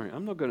refuse to worry.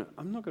 I'm not going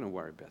to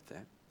worry about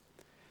that.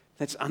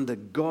 That's under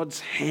God's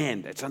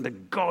hand. That's under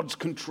God's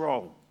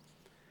control.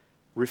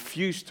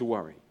 Refuse to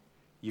worry.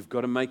 You've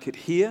got to make it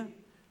here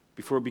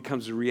before it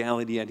becomes a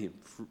reality at Him.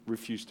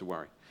 Refuse to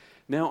worry.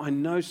 Now, I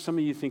know some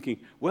of you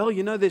thinking, well,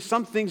 there's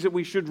some things that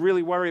we should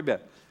really worry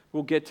about.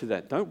 We'll get to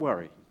that. Don't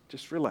worry.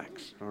 Just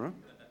relax, all right?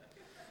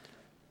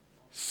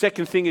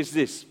 Second thing is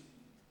this.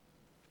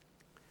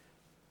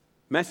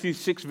 Matthew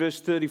 6, verse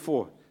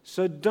 34.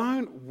 So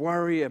don't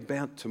worry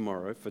about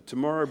tomorrow, for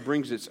tomorrow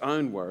brings its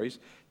own worries.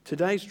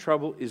 Today's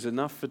trouble is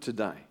enough for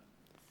today.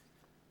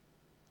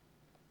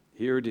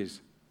 Here it is.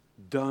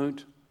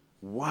 Don't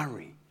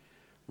worry.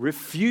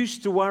 Refuse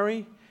to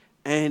worry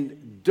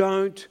and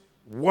don't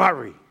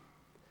worry.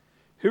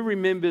 Who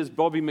remembers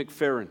Bobby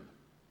McFerrin?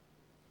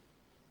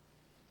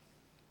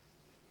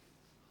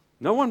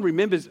 No one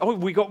remembers. Oh,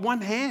 we got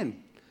one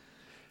hand.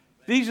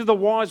 These are the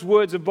wise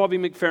words of Bobby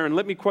McFerrin.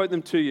 Let me quote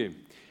them to you.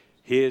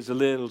 Here's a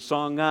little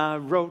song I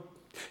wrote.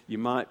 You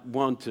might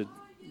want to...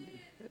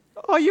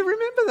 Oh, you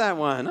remember that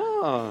one?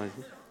 Oh,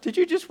 did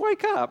you just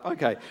wake up?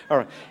 Okay, all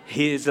right.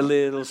 Here's a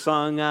little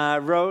song I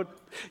wrote.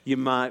 You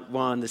might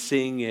want to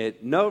sing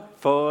it note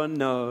for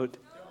note.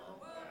 Don't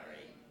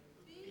worry.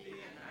 Be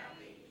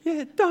happy.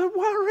 Yeah, don't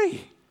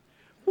worry.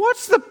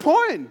 What's the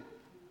point?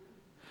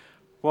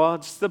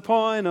 What's the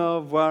point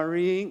of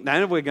worrying?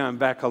 Now we're going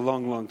back a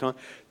long, long time.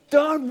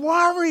 Don't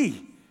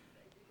worry.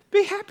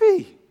 Be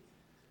happy.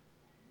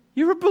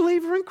 You're a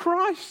believer in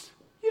Christ.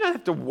 You don't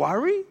have to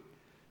worry.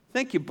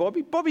 Thank you,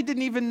 Bobby. Bobby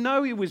didn't even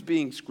know he was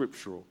being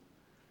scriptural.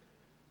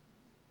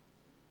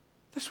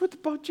 That's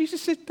what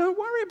Jesus said. Don't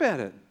worry about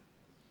it.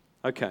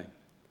 Okay.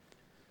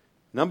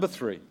 Number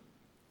 3.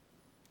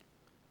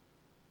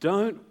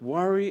 Don't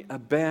worry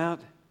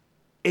about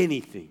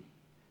anything.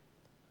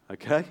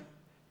 Okay?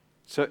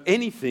 So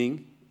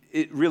anything,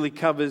 it really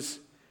covers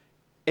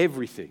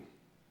everything.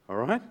 All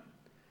right?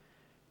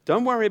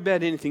 Don't worry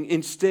about anything.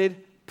 Instead,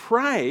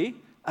 pray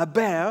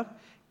about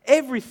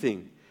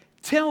everything.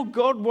 Tell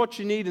God what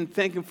you need and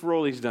thank Him for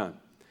all He's done.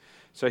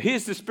 So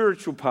here's the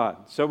spiritual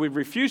part. So we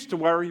refuse to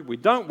worry, we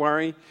don't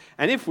worry,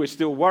 and if we're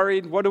still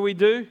worried, what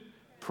do?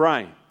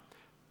 Pray.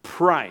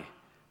 Pray.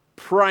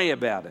 Pray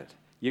about it.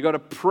 You've got to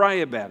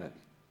pray about it.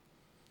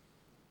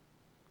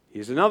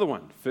 Here's another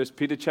one. 1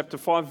 Peter chapter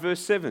 5, verse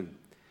 7.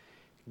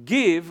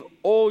 Give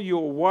all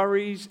your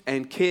worries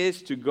and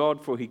cares to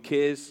God, for He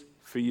cares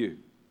for you.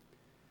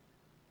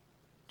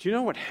 Do you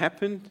know what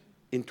happened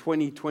in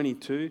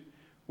 2022?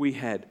 We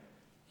had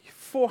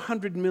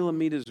 400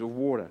 millimeters of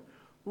water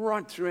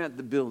right throughout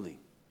the building.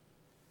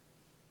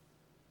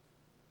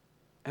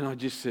 And I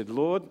just said,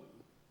 Lord,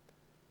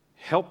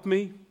 help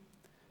me.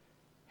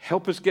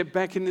 Help us get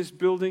back in this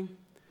building.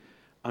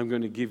 I'm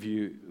going to give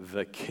you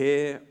the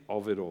care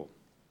of it all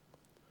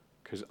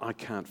because I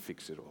can't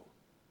fix it all.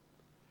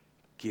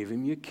 Give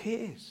Him your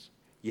cares.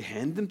 You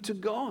hand them to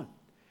God.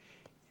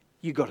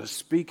 You got to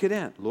speak it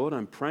out. Lord,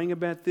 I'm praying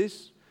about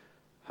this.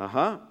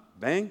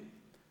 Bang.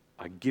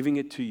 I'm giving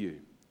it to you.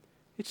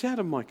 It's out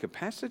of my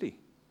capacity.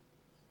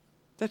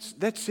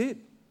 That's it.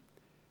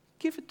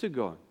 Give it to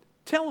God.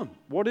 Tell Him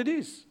what it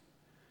is.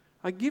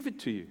 I give it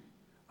to you.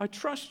 I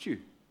trust you.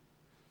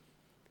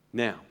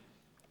 Now,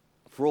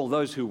 for all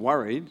those who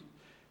worried,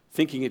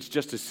 thinking it's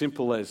just as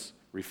simple as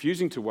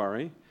refusing to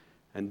worry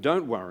and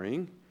don't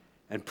worrying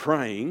and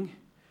praying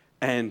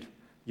and,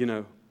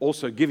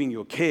 also giving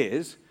your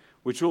cares,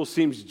 which all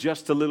seems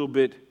just a little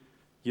bit,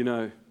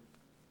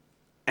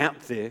 out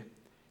there,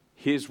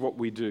 here's what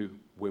we do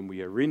when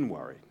we are in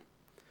worry.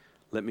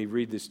 Let me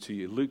read this to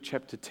you. Luke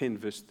chapter 10,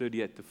 verse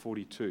 38 to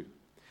 42.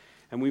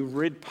 And we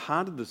read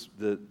part of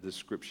the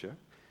scripture,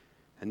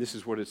 and this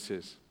is what it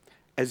says.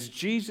 As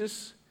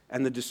Jesus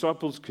and the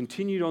disciples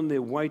continued on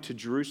their way to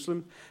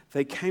Jerusalem,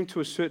 they came to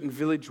a certain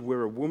village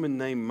where a woman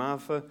named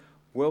Martha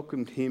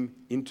welcomed Him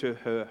into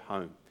her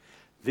home.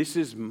 This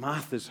is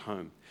Martha's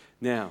home.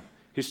 Now,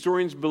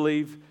 historians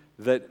believe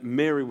that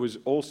Mary was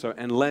also,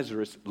 and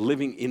Lazarus,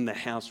 living in the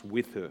house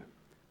with her.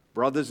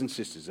 Brothers and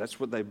sisters, that's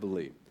what they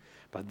believe.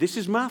 But this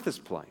is Martha's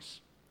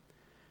place.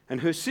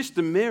 And her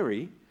sister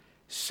Mary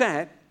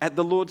sat at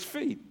the Lord's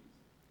feet,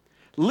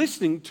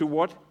 listening to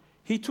what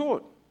He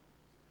taught.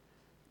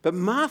 But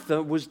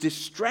Martha was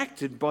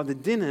distracted by the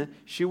dinner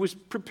she was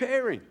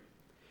preparing.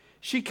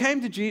 She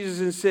came to Jesus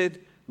and said,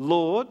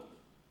 Lord,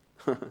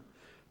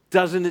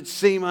 doesn't it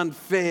seem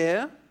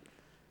unfair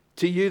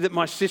to you that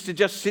my sister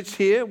just sits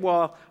here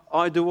while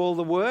I do all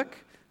the work?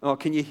 Oh,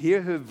 can you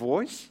hear her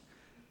voice?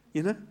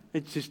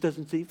 It just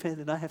doesn't seem fair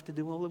that I have to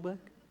do all the work.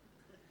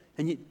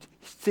 And you're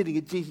sitting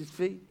at Jesus'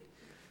 feet.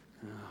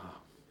 Oh,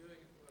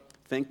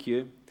 thank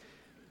you.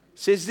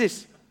 Says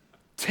this,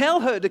 tell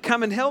her to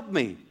come and help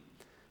me.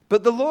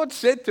 But the Lord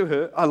said to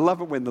her, I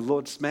love it when the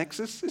Lord smacks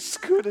us. It's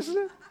good, isn't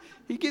it?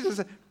 He gives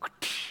us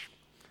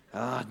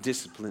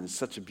discipline is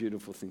such a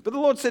beautiful thing. But the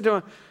Lord said to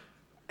her,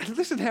 and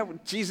listen how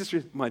Jesus,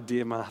 my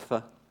dear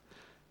Martha.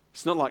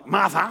 It's not like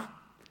Martha.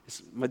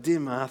 It's my dear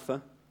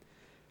Martha.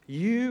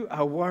 You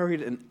are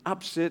worried and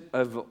upset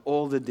over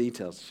all the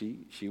details.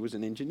 She was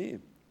an engineer.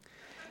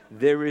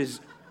 There is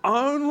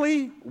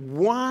only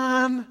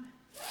one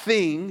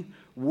thing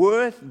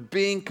worth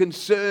being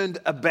concerned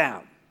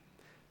about.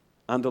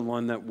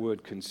 Underline that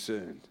word,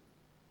 concerned.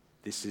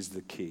 This is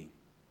the key.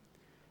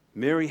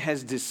 Mary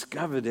has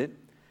discovered it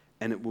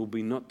and it will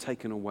be not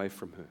taken away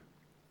from her.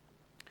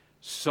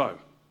 So,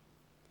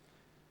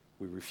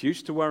 we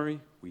refuse to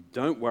worry, we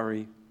don't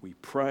worry, we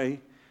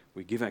pray,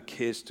 we give our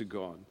cares to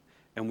God,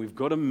 and we've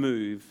got to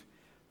move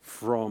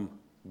from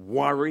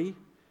worry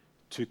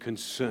to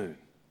concern.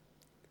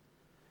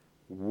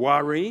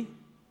 Worry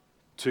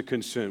to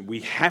concern. We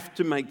have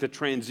to make the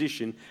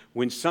transition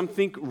when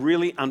something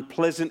really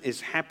unpleasant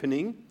is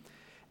happening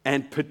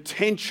and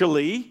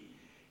potentially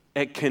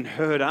it can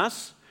hurt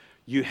us.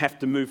 You have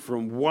to move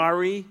from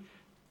worry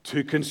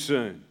to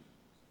concern.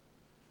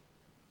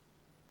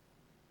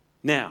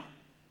 Now,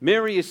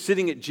 Mary is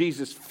sitting at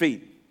Jesus'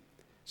 feet.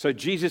 So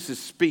Jesus is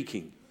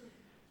speaking.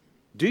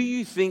 Do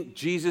you think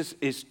Jesus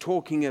is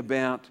talking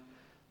about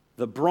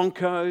the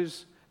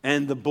Broncos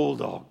and the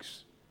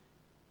Bulldogs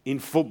in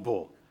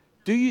football?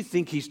 Do you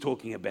think he's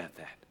talking about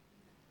that?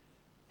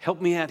 Help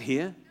me out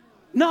here.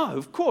 No,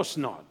 of course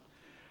not.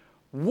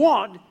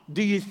 What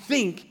do you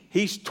think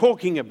he's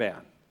talking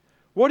about?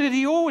 What did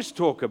he always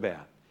talk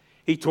about?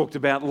 He talked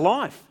about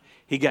life.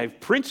 He gave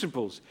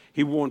principles.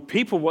 He warned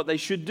people what they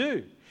should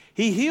do.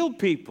 He healed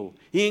people.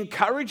 He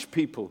encouraged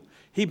people.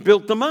 He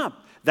built them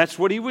up. That's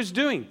what he was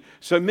doing.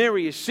 So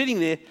Mary is sitting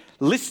there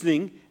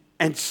listening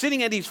and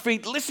sitting at his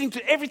feet, listening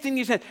to everything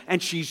he said,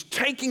 and she's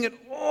taking it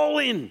all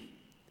in.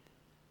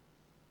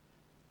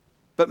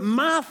 But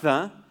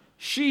Martha,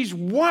 she's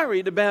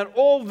worried about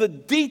all the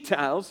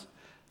details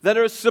that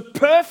are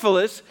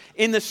superfluous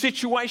in the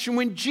situation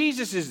when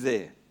Jesus is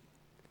there.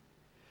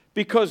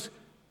 Because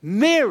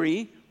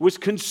Mary was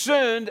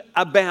concerned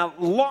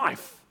about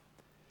life,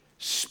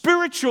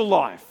 spiritual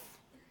life,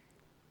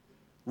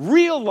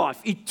 real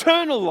life,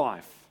 eternal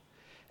life.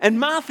 And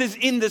Martha's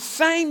in the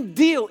same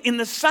deal, in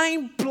the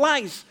same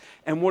place.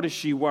 And what is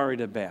she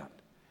worried about?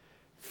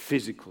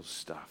 Physical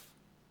stuff.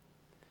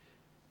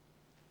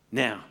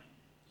 Now,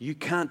 you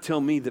can't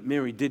tell me that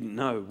Mary didn't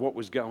know what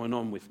was going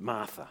on with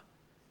Martha.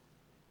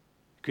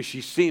 Because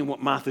she's seeing what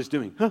Martha's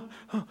doing. Oh,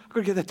 I've got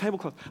to get that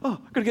tablecloth. Oh,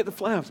 I've got to get the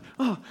flowers.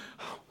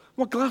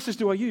 What glasses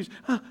do I use?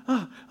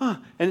 And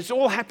it's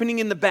all happening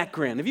in the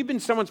background. Have you been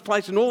to someone's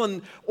place and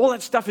all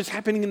that stuff is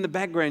happening in the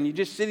background? You're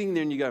just sitting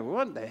there and you go,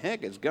 what the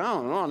heck is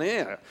going on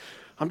here?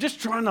 I'm just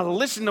trying to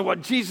listen to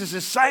what Jesus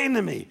is saying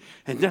to me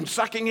and I'm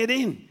sucking it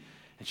in.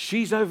 And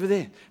she's over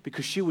there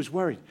because she was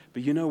worried.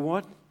 But you know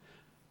what?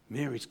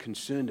 Mary's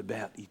concerned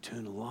about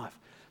eternal life.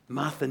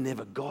 Martha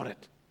never got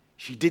it.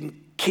 She didn't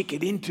kick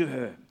it into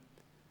her.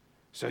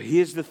 So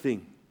here's the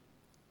thing.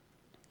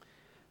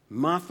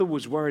 Martha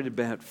was worried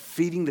about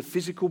feeding the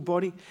physical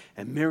body,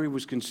 and Mary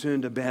was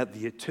concerned about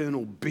the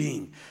eternal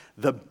being,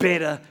 the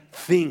better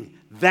thing.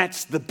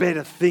 That's the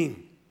better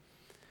thing.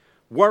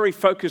 Worry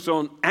focuses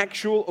on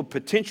actual or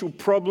potential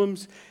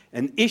problems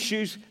and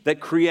issues that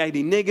create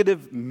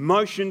negative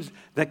emotions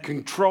that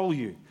control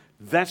you.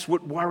 That's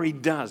what worry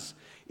does.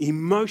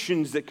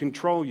 Emotions that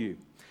control you.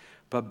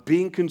 But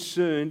being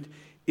concerned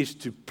is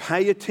to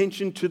pay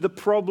attention to the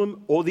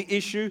problem or the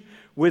issue,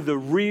 whether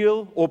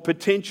real or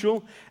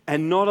potential,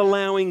 and not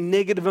allowing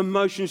negative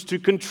emotions to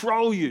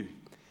control you.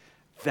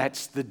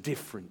 That's the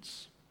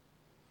difference.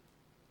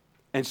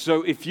 And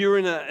so if you're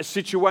in a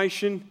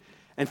situation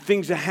and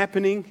things are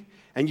happening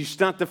and you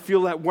start to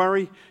feel that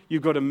worry,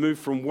 you've got to move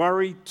from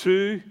worry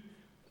to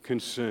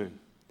concern.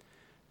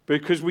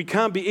 Because we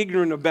can't be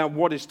ignorant about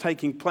what is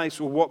taking place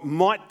or what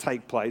might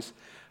take place,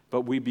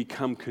 but we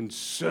become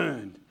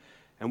concerned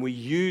and we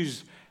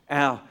use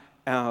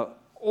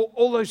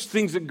all those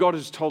things that God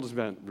has told us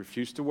about.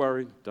 Refuse to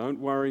worry. Don't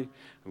worry.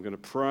 I'm going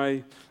to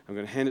pray. I'm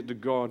going to hand it to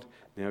God.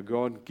 Now,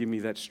 God, give me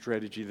that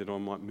strategy that I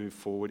might move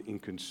forward in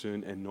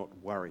concern and not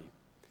worry.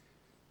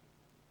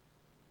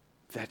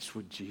 That's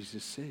what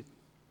Jesus said.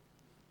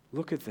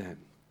 Look at that.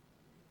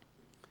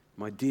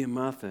 My dear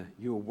Martha,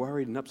 you are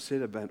worried and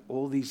upset about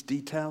all these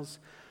details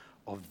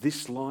of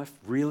this life,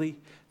 really,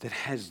 that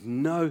has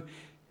no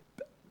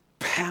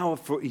power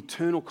for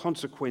eternal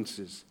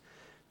consequences.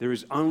 There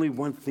is only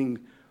one thing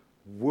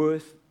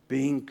worth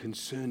being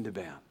concerned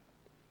about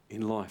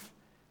in life,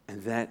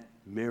 and that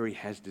Mary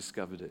has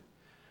discovered it.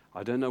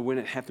 I don't know when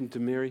it happened to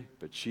Mary,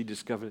 but she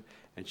discovered it,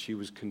 and she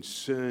was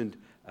concerned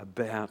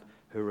about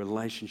her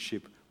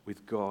relationship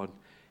with God,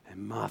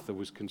 and Martha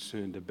was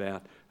concerned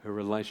about her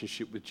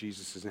relationship with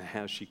Jesus and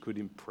how she could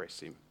impress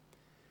him.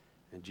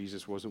 And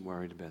Jesus wasn't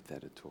worried about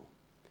that at all.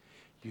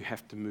 You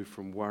have to move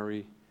from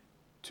worry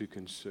to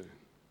concern.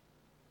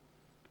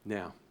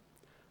 Now,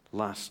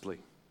 lastly,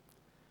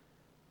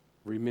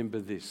 remember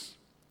this.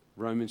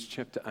 Romans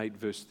chapter 8,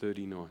 verse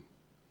 39.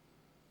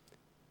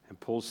 And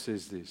Paul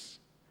says this,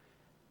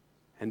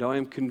 and I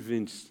am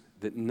convinced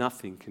that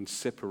nothing can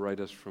separate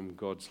us from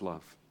God's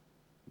love.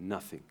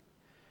 Nothing.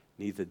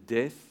 Neither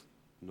death,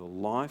 nor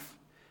life,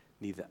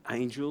 neither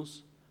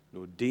angels,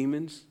 nor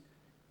demons,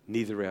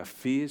 neither our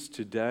fears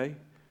today,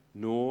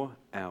 nor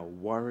our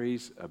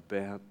worries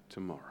about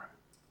tomorrow.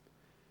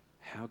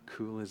 How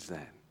cool is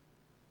that?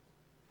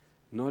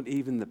 Not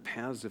even the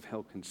powers of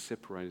hell can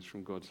separate us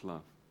from God's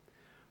love.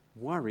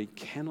 Worry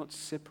cannot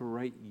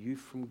separate you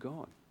from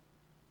God.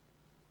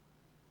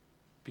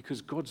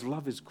 Because God's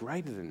love is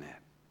greater than that.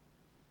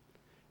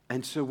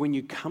 And so when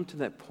you come to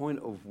that point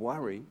of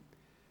worry,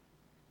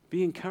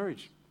 be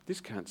encouraged. This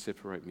can't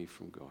separate me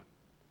from God.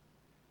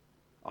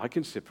 I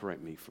can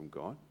separate me from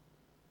God.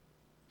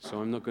 So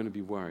I'm not going to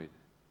be worried.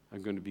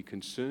 I'm going to be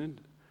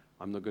concerned.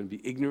 I'm not going to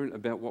be ignorant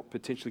about what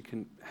potentially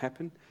can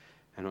happen.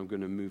 And I'm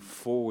going to move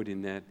forward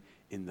in that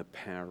in the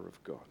power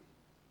of God.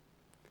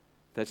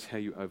 That's how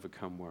you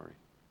overcome worry.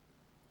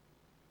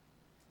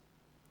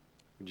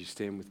 Would you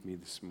stand with me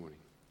this morning?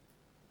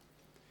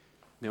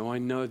 Now, I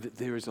know that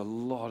there is a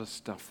lot of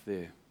stuff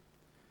there.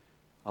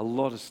 A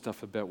lot of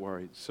stuff about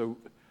worry. So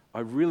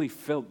I really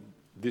felt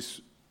this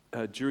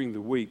during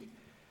the week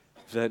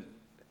that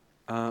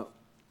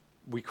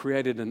we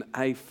created an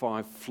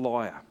A5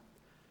 flyer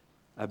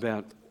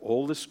about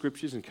all the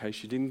scriptures, in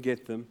case you didn't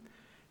get them,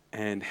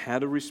 and how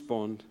to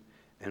respond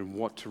and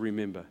what to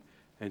remember.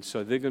 And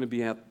so they're going to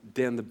be out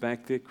down the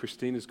back there.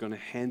 Christina's going to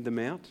hand them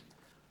out,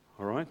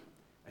 all right?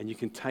 And you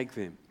can take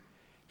them.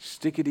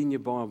 Stick it in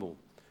your Bible.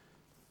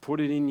 Put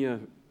it in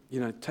your,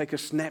 take a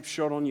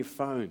snapshot on your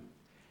phone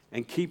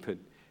and keep it.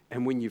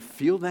 And when you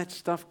feel that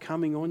stuff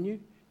coming on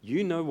you,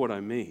 you know what I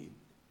mean.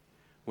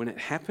 When it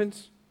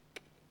happens,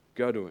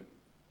 go to it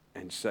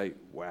and say,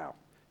 wow,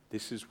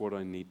 this is what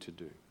I need to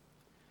do.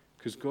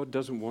 Because God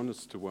doesn't want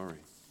us to worry.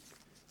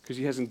 Because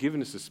He hasn't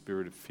given us a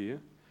spirit of fear,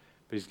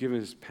 but He's given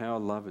us power,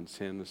 love, and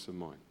soundness of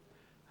mind.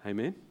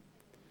 Amen?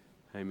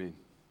 Amen.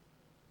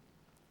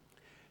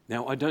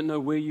 Now, I don't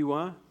know where you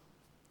are,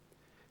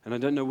 and I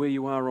don't know where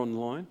you are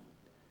online,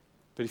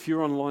 but if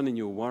you're online and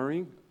you're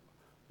worrying,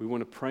 we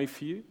want to pray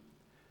for you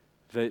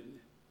that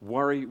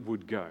worry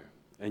would go,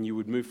 and you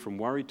would move from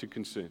worry to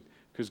concern,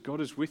 because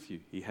God is with you.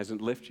 He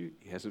hasn't left you.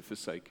 He hasn't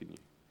forsaken you.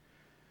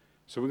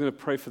 So we're going to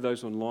pray for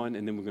those online,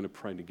 and then we're going to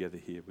pray together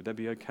here. Would that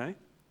be okay?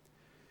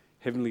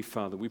 Heavenly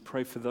Father, we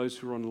pray for those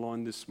who are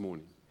online this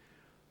morning.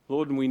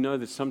 Lord, and we know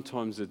that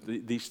sometimes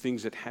these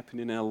things that happen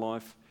in our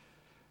life,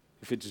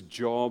 if it's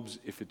jobs,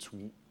 if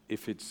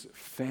it's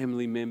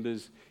family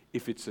members,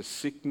 if it's a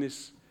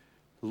sickness,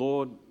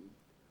 Lord,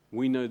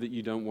 we know that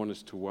you don't want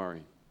us to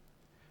worry.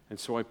 And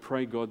so I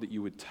pray, God, that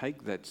you would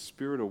take that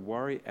spirit of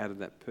worry out of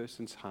that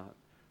person's heart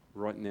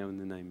right now in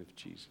the name of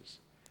Jesus.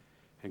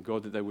 And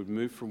God, that they would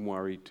move from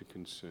worry to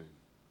concern.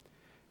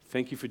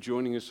 Thank you for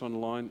joining us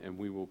online, and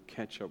we will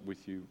catch up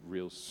with you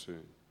real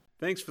soon.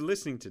 Thanks for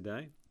listening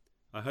today.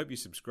 I hope you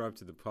subscribe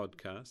to the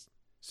podcast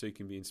so you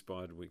can be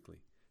inspired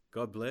weekly.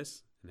 God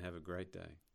bless and have a great day.